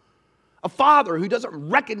of them. A father who doesn't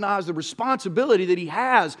recognize the responsibility that he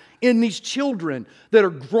has in these children that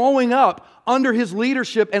are growing up under his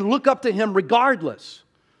leadership and look up to him regardless.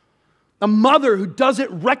 A mother who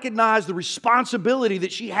doesn't recognize the responsibility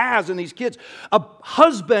that she has in these kids. A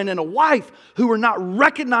husband and a wife who are not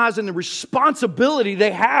recognizing the responsibility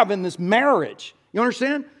they have in this marriage. You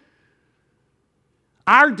understand?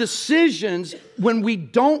 Our decisions, when we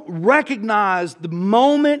don't recognize the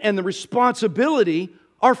moment and the responsibility,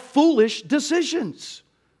 are foolish decisions.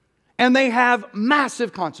 And they have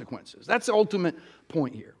massive consequences. That's the ultimate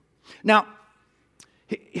point here. Now,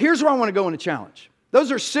 here's where I want to go in a challenge.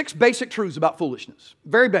 Those are 6 basic truths about foolishness.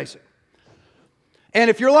 Very basic. And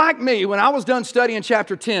if you're like me, when I was done studying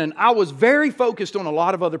chapter 10, I was very focused on a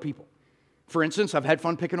lot of other people. For instance, I've had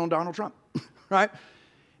fun picking on Donald Trump, right?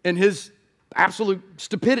 And his absolute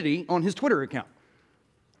stupidity on his Twitter account.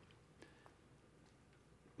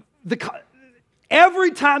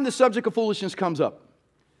 Every time the subject of foolishness comes up,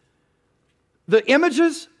 the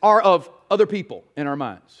images are of other people in our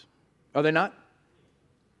minds. Are they not?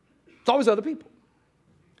 It's always other people.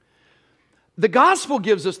 The gospel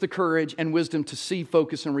gives us the courage and wisdom to see,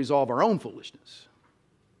 focus, and resolve our own foolishness.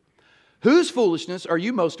 Whose foolishness are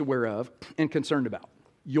you most aware of and concerned about?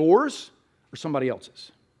 Yours or somebody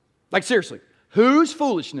else's? Like seriously, whose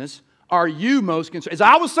foolishness are you most concerned? As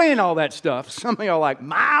I was saying all that stuff, some of y'all are like,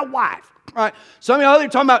 my wife. Right? Some of y'all are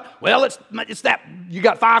talking about, well, it's that, you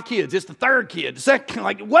got 5 kids, it's the 3rd kid, the 2nd,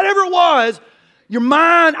 like whatever it was, your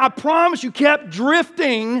mind, I promise you, kept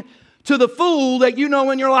drifting to the fool that you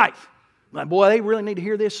know in your life. Like, boy, they really need to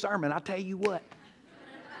hear this sermon, I tell you what.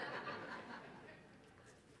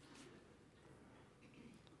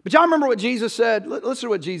 But y'all remember what Jesus said? Listen to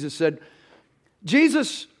what Jesus said.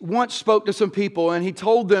 Jesus once spoke to some people and he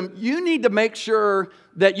told them, you need to make sure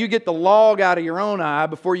that you get the log out of your own eye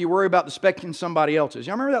before you worry about the speck in somebody else's.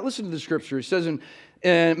 Y'all remember that? Listen to the scripture. It says in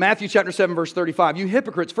Matthew chapter 7, verse 35, you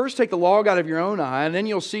hypocrites, first take the log out of your own eye and then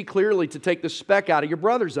you'll see clearly to take the speck out of your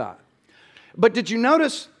brother's eye. But did you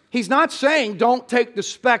notice he's not saying don't take the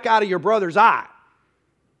speck out of your brother's eye.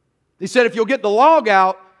 He said if you'll get the log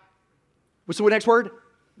out, what's the next word?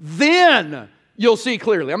 Then you'll see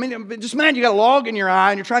clearly. I mean, just imagine you got a log in your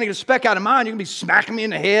eye and you're trying to get a speck out of mine. You're going to be smacking me in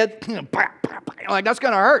the head. Like, that's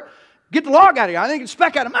going to hurt. Get the log out of your eye. I think it's a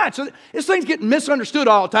speck out of mine. So this thing's getting misunderstood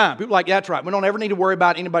all the time. People are like, yeah, that's right. We don't ever need to worry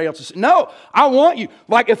about anybody else's. No, I want you.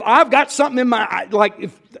 Like, if I've got something in my eye, like,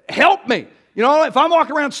 help me. You know, if I'm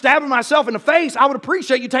walking around stabbing myself in the face, I would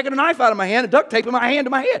appreciate you taking a knife out of my hand and duct taping my hand to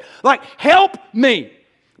my head. Like, help me.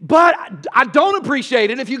 But I don't appreciate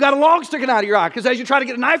it if you got a log sticking out of your eye, because as you try to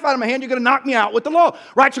get a knife out of my hand, you're going to knock me out with the log.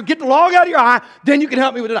 Right? So get the log out of your eye, then you can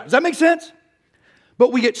help me with the knife. Does that make sense?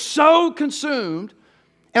 But we get so consumed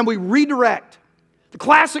and we redirect. The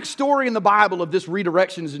classic story in the Bible of this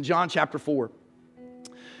redirection is in John chapter 4.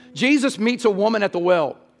 Jesus meets a woman at the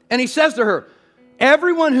well, and he says to her,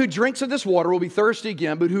 everyone who drinks of this water will be thirsty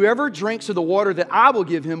again, but whoever drinks of the water that I will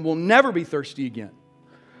give him will never be thirsty again.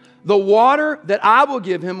 The water that I will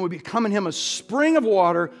give him will become in him a spring of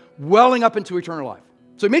water welling up into eternal life.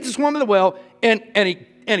 So he meets this woman at the well, and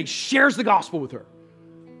he shares the gospel with her.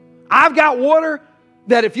 I've got water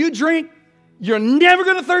that if you drink, you're never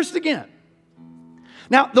going to thirst again.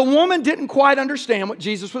 Now, the woman didn't quite understand what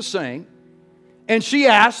Jesus was saying, and she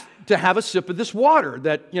asked to have a sip of this water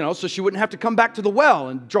that, you know, so she wouldn't have to come back to the well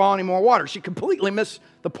and draw any more water. She completely missed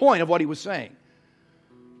the point of what he was saying.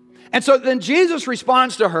 And so then Jesus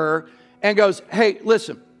responds to her and goes, hey,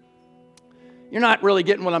 listen, you're not really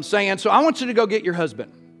getting what I'm saying, so I want you to go get your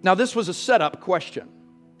husband. Now, this was a setup question.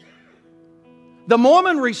 The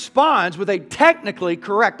woman responds with a technically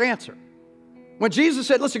correct answer. When Jesus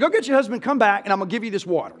said, listen, go get your husband, come back, and I'm going to give you this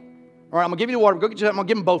water. All right, I'm going to give you the water. Go get your husband. I'm going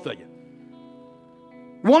to give them both of you.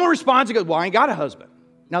 The woman responds and goes, well, I ain't got a husband.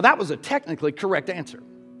 Now, that was a technically correct answer.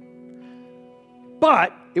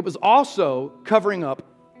 But it was also covering up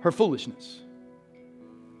her foolishness.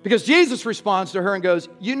 Because Jesus responds to her and goes,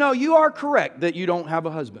 you know, you are correct that you don't have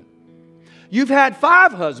a husband. You've had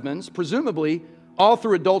 5 husbands, presumably all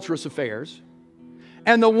through adulterous affairs.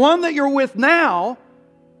 And the one that you're with now,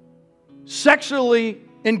 sexually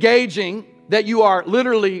engaging, that you are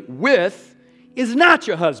literally with, is not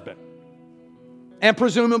your husband. And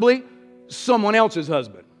presumably someone else's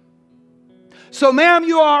husband. So, ma'am,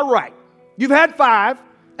 you are right. You've had 5,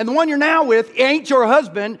 and the one you're now with ain't your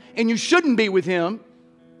husband, and you shouldn't be with him.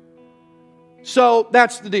 So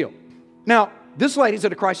that's the deal. Now, this lady's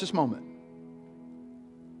at a crisis moment.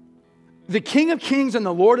 The King of Kings and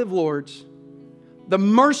the Lord of Lords, the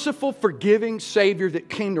merciful, forgiving Savior that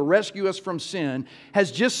came to rescue us from sin, has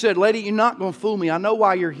just said, lady, you're not going to fool me. I know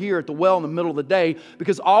why you're here at the well in the middle of the day,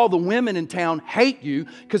 because all the women in town hate you,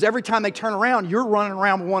 because every time they turn around, you're running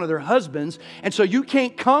around with one of their husbands, and so you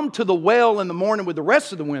can't come to the well in the morning with the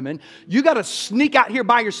rest of the women. You got to sneak out here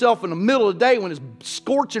by yourself in the middle of the day when it's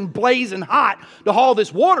scorching, blazing hot to haul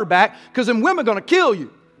this water back, because them women are going to kill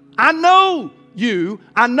you. I know you,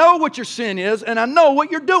 I know what your sin is, and I know what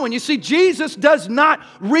you're doing. You see, Jesus does not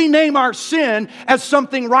rename our sin as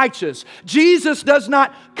something righteous. Jesus does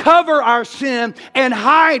not cover our sin and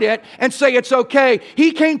hide it and say it's okay.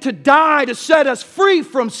 He came to die to set us free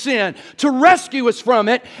from sin, to rescue us from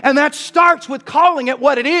it, and that starts with calling it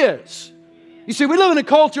what it is. You see, we live in a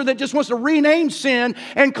culture that just wants to rename sin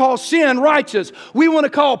and call sin righteous. We want to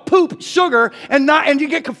call poop sugar, and you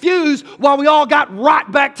get confused while we all got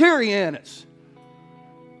rot bacteria in us.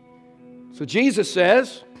 So Jesus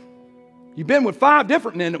says, you've been with 5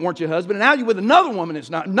 different men that weren't your husband, and now you're with another man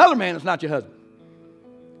that's not your husband.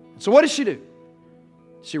 So what does she do?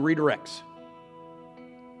 She redirects.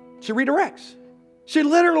 She redirects. She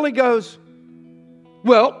literally goes,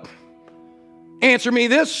 well, answer me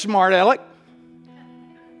this, smart aleck.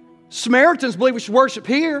 Samaritans believe we should worship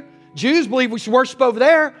here. Jews believe we should worship over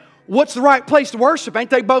there. What's the right place to worship? Ain't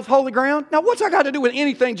they both holy ground? Now, what's that got to do with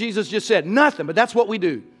anything Jesus just said? Nothing, but that's what we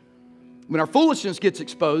do. When our foolishness gets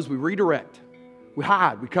exposed, we redirect. We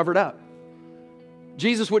hide. We cover it up.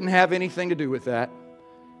 Jesus wouldn't have anything to do with that.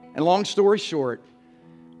 And long story short,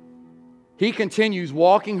 He continues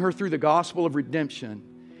walking her through the gospel of redemption.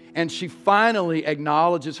 And she finally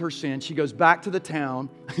acknowledges her sin. She goes back to the town.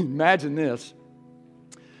 Imagine this.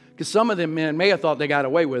 Because some of them men may have thought they got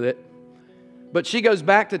away with it. But she goes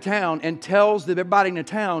back to town and tells everybody in the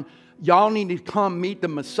town, y'all need to come meet the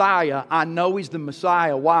Messiah. I know He's the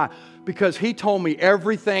Messiah. Why? Because He told me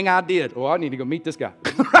everything I did. Oh, I need to go meet this guy.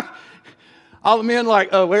 All the men like,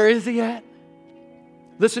 oh, where is He at?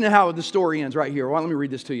 Listen to how the story ends right here. Well, let me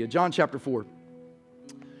read this to you. John chapter 4.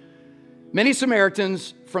 Many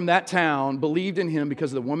Samaritans from that town believed in Him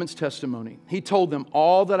because of the woman's testimony. He told them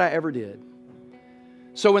all that I ever did.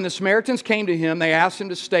 So when the Samaritans came to Him, they asked Him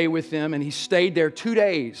to stay with them, and He stayed there 2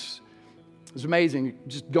 days. It was amazing,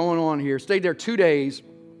 just going on here. Stayed there 2 days.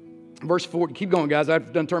 Verse 40, keep going, guys.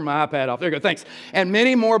 I've done turned my iPad off. There you go, thanks. And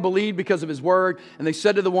many more believed because of His word. And they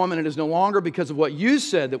said to the woman, it is no longer because of what you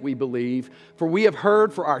said that we believe, for we have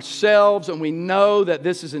heard for ourselves, and we know that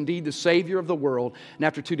this is indeed the Savior of the world. And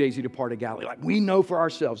after 2 days, He departed Galilee. Like, we know for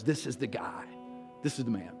ourselves, this is the guy. This is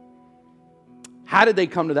the man. How did they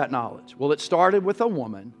come to that knowledge? Well, it started with a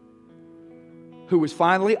woman who was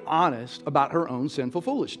finally honest about her own sinful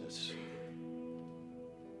foolishness.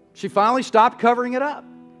 She finally stopped covering it up.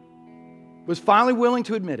 Was finally willing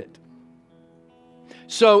to admit it.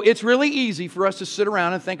 So it's really easy for us to sit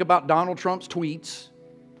around and think about Donald Trump's tweets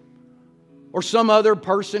or some other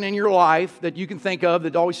person in your life that you can think of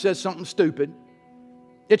that always says something stupid.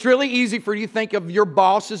 It's really easy for you to think of your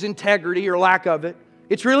boss's integrity or lack of it.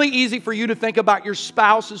 It's really easy for you to think about your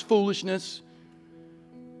spouse's foolishness,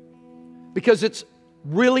 because it's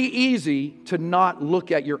really easy to not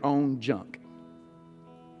look at your own junk.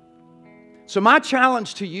 So my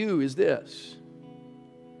challenge to you is this.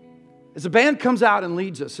 As the band comes out and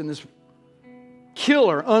leads us in this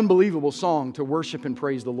killer, unbelievable song to worship and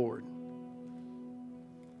praise the Lord,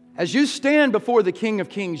 as you stand before the King of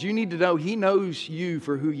Kings, you need to know He knows you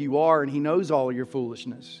for who you are, and He knows all of your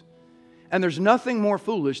foolishness. And there's nothing more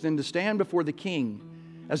foolish than to stand before the King,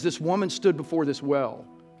 as this woman stood before this well,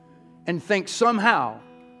 and think somehow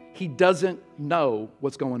He doesn't know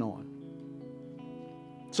what's going on.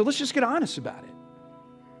 So let's just get honest about it.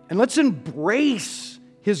 And let's embrace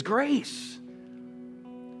His grace.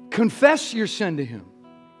 Confess your sin to Him.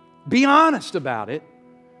 Be honest about it.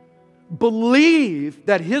 Believe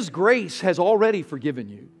that His grace has already forgiven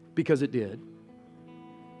you, because it did.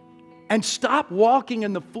 And stop walking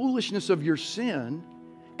in the foolishness of your sin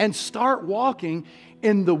and start walking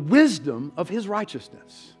in the wisdom of His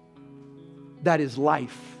righteousness. That is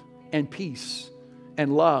life and peace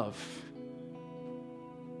and love,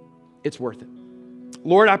 it's worth it.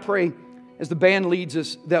 Lord, I pray as the band leads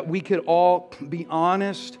us that we could all be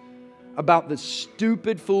honest about the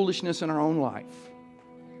stupid foolishness in our own life.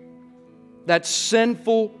 That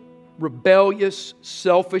sinful, rebellious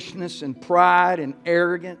selfishness and pride and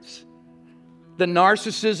arrogance. The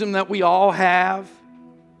narcissism that we all have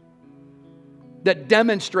that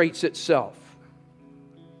demonstrates itself.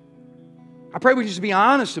 I pray we just be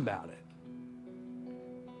honest about it.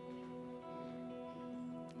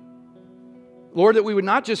 Lord, that we would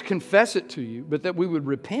not just confess it to you, but that we would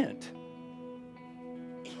repent.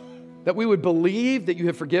 That we would believe that you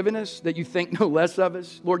have forgiven us, that you think no less of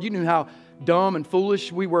us. Lord, you knew how dumb and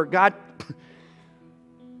foolish we were. God,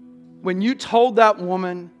 when you told that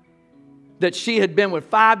woman that she had been with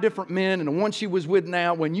 5 different men and the one she was with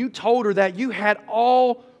now, when you told her that, you had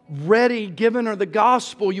already given her the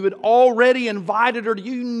gospel. You had already invited her to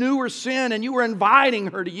you. You knew her sin and you were inviting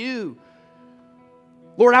her to you.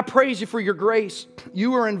 Lord, I praise you for your grace.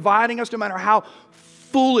 You are inviting us no matter how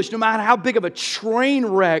foolish, no matter how big of a train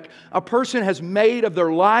wreck a person has made of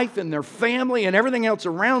their life and their family and everything else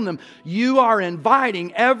around them. You are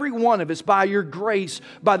inviting every one of us by your grace,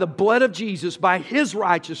 by the blood of Jesus, by His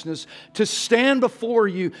righteousness, to stand before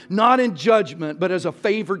you, not in judgment, but as a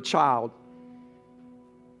favored child.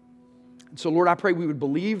 And so, Lord, I pray we would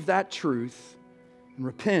believe that truth and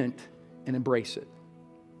repent and embrace it.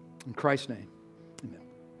 In Christ's name.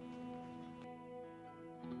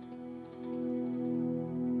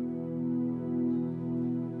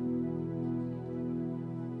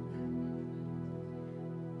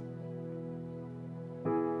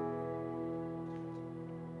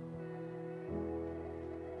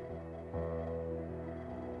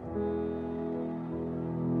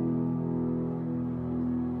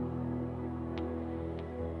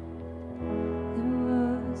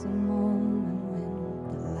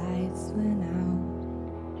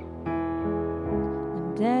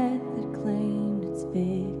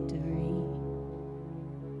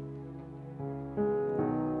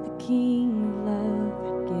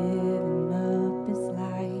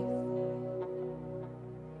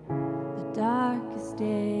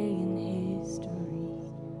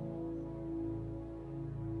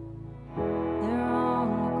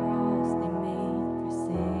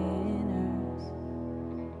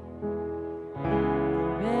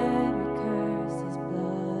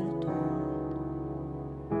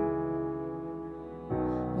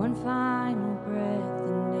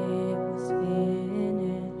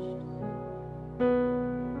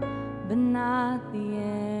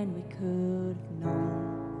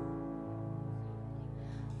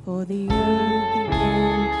 For the earth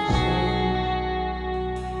began to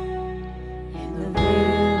shake, and the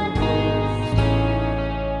veil was torn.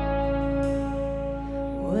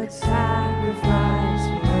 What sacrifice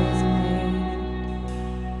was made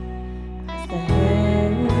as the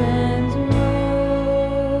heavens rolled?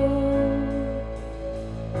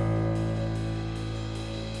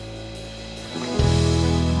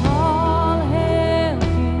 All hail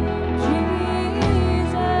King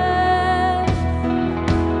Jesus!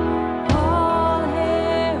 All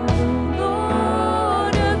hail the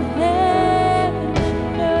Lord of heaven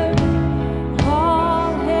and earth!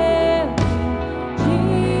 All hail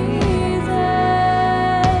King Jesus!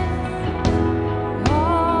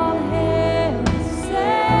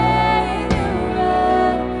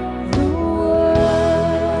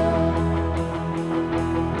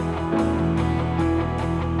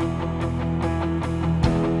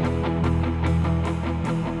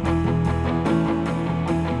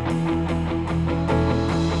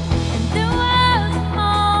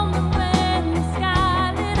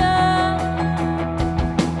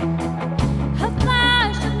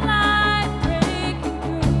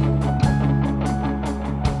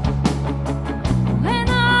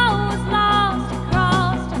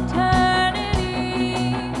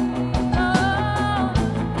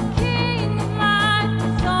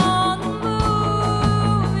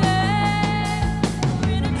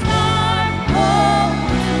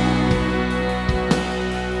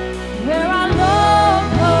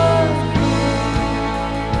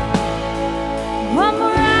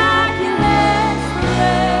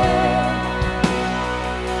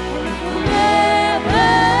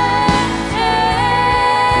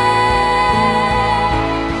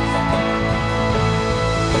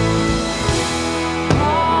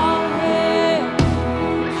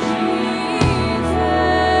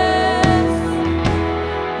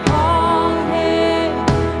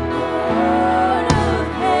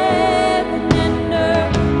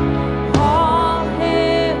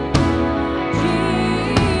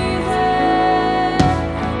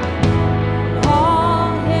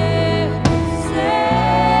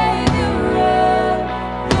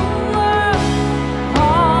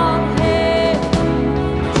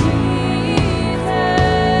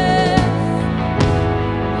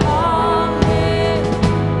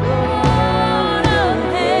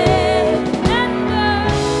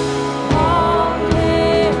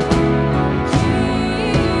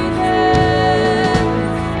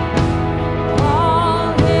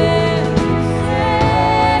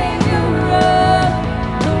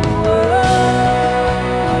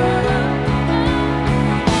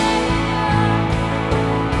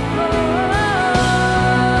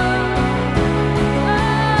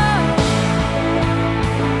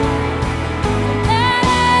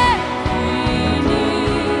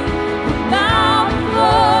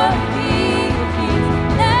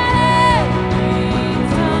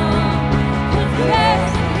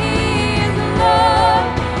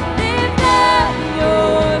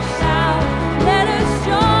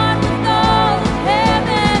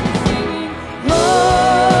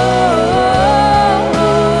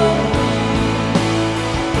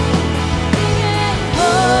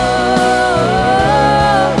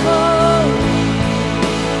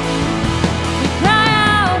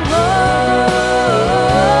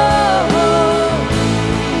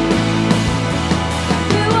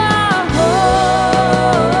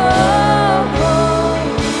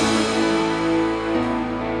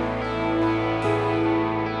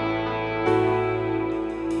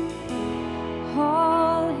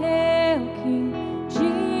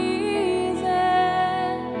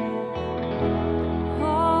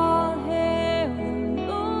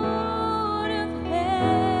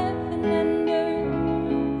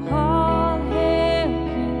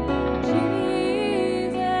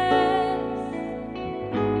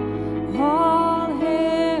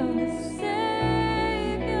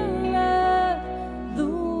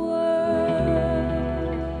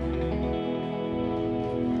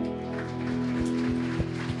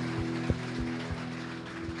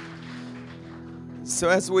 So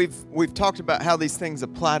as we've talked about how these things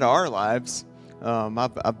apply to our lives,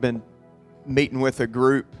 I've been meeting with a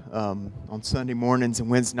group on Sunday mornings and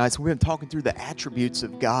Wednesday nights. We've been talking through the attributes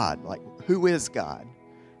of God, like who is God?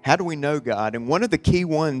 How do we know God? And one of the key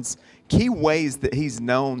ways that He's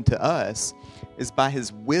known to us is by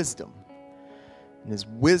His wisdom. And His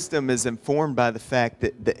wisdom is informed by the fact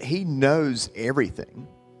that He knows everything.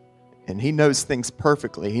 And He knows things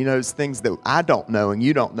perfectly. He knows things that I don't know and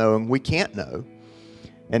you don't know and we can't know.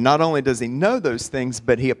 And not only does He know those things,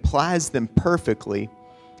 but He applies them perfectly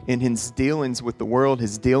in His dealings with the world,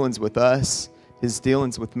 His dealings with us, His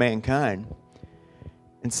dealings with mankind.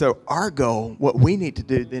 And so our goal, what we need to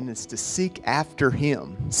do then, is to seek after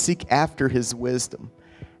Him, seek after His wisdom.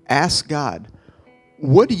 Ask God,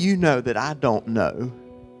 what do you know that I don't know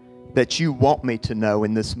that you want me to know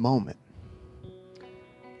in this moment?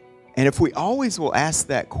 And if we always will ask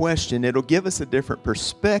that question, it'll give us a different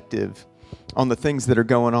perspective on the things that are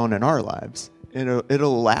going on in our lives. It'll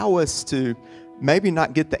allow us to maybe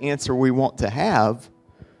not get the answer we want to have,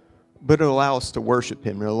 but it'll allow us to worship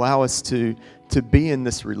Him. It'll allow us to be in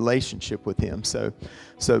this relationship with Him. So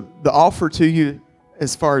the offer to you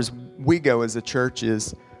as far as we go as a church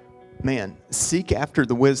is, man, seek after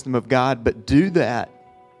the wisdom of God, but do that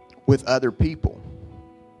with other people.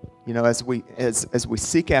 You know, as we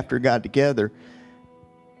seek after God together,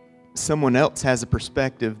 someone else has a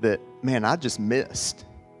perspective that, man, I just missed.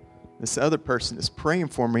 This other person is praying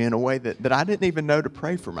for me in a way that I didn't even know to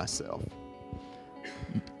pray for myself.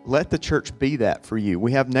 Let the church be that for you.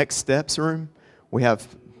 We have Next Steps room. We have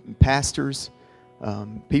pastors,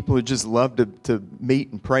 people who just love to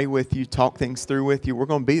meet and pray with you, talk things through with you. We're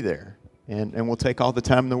going to be there, and we'll take all the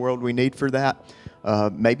time in the world we need for that.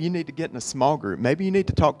 Maybe you need to get in a small group. Maybe you need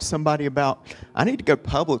to talk to somebody about, I need to go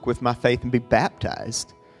public with my faith and be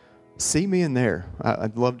baptized. See me in there.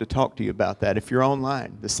 I'd love to talk to you about that. If you're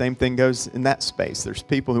online, the same thing goes in that space. There's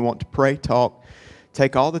people who want to pray, talk,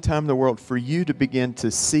 take all the time in the world for you to begin to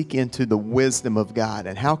seek into the wisdom of God.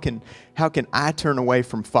 And how can I turn away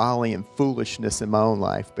from folly and foolishness in my own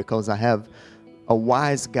life because I have a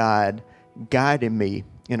wise God guiding me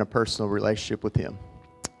in a personal relationship with Him?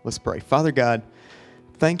 Let's pray. Father God,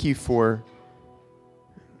 thank you for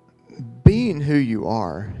being who you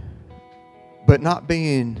are, but not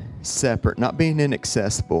being separate, not being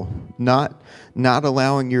inaccessible, not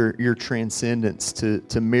allowing your transcendence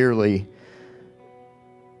to merely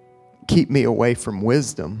keep me away from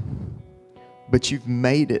wisdom, but you've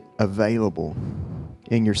made it available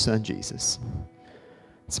in your Son Jesus.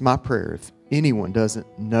 It's my prayer, if anyone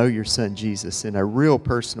doesn't know your Son Jesus in a real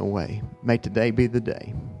personal way, may today be the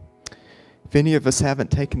day. If any of us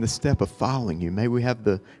haven't taken the step of following you, may we have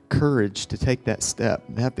the courage to take that step,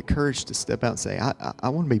 have the courage to step out and say, I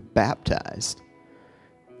want to be baptized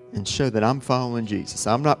and show that I'm following Jesus.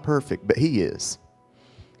 I'm not perfect, but He is,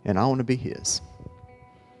 and I want to be His.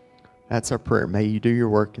 That's our prayer. May you do your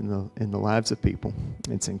work in the lives of people.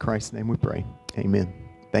 It's in Christ's name we pray. Amen.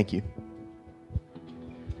 Thank you.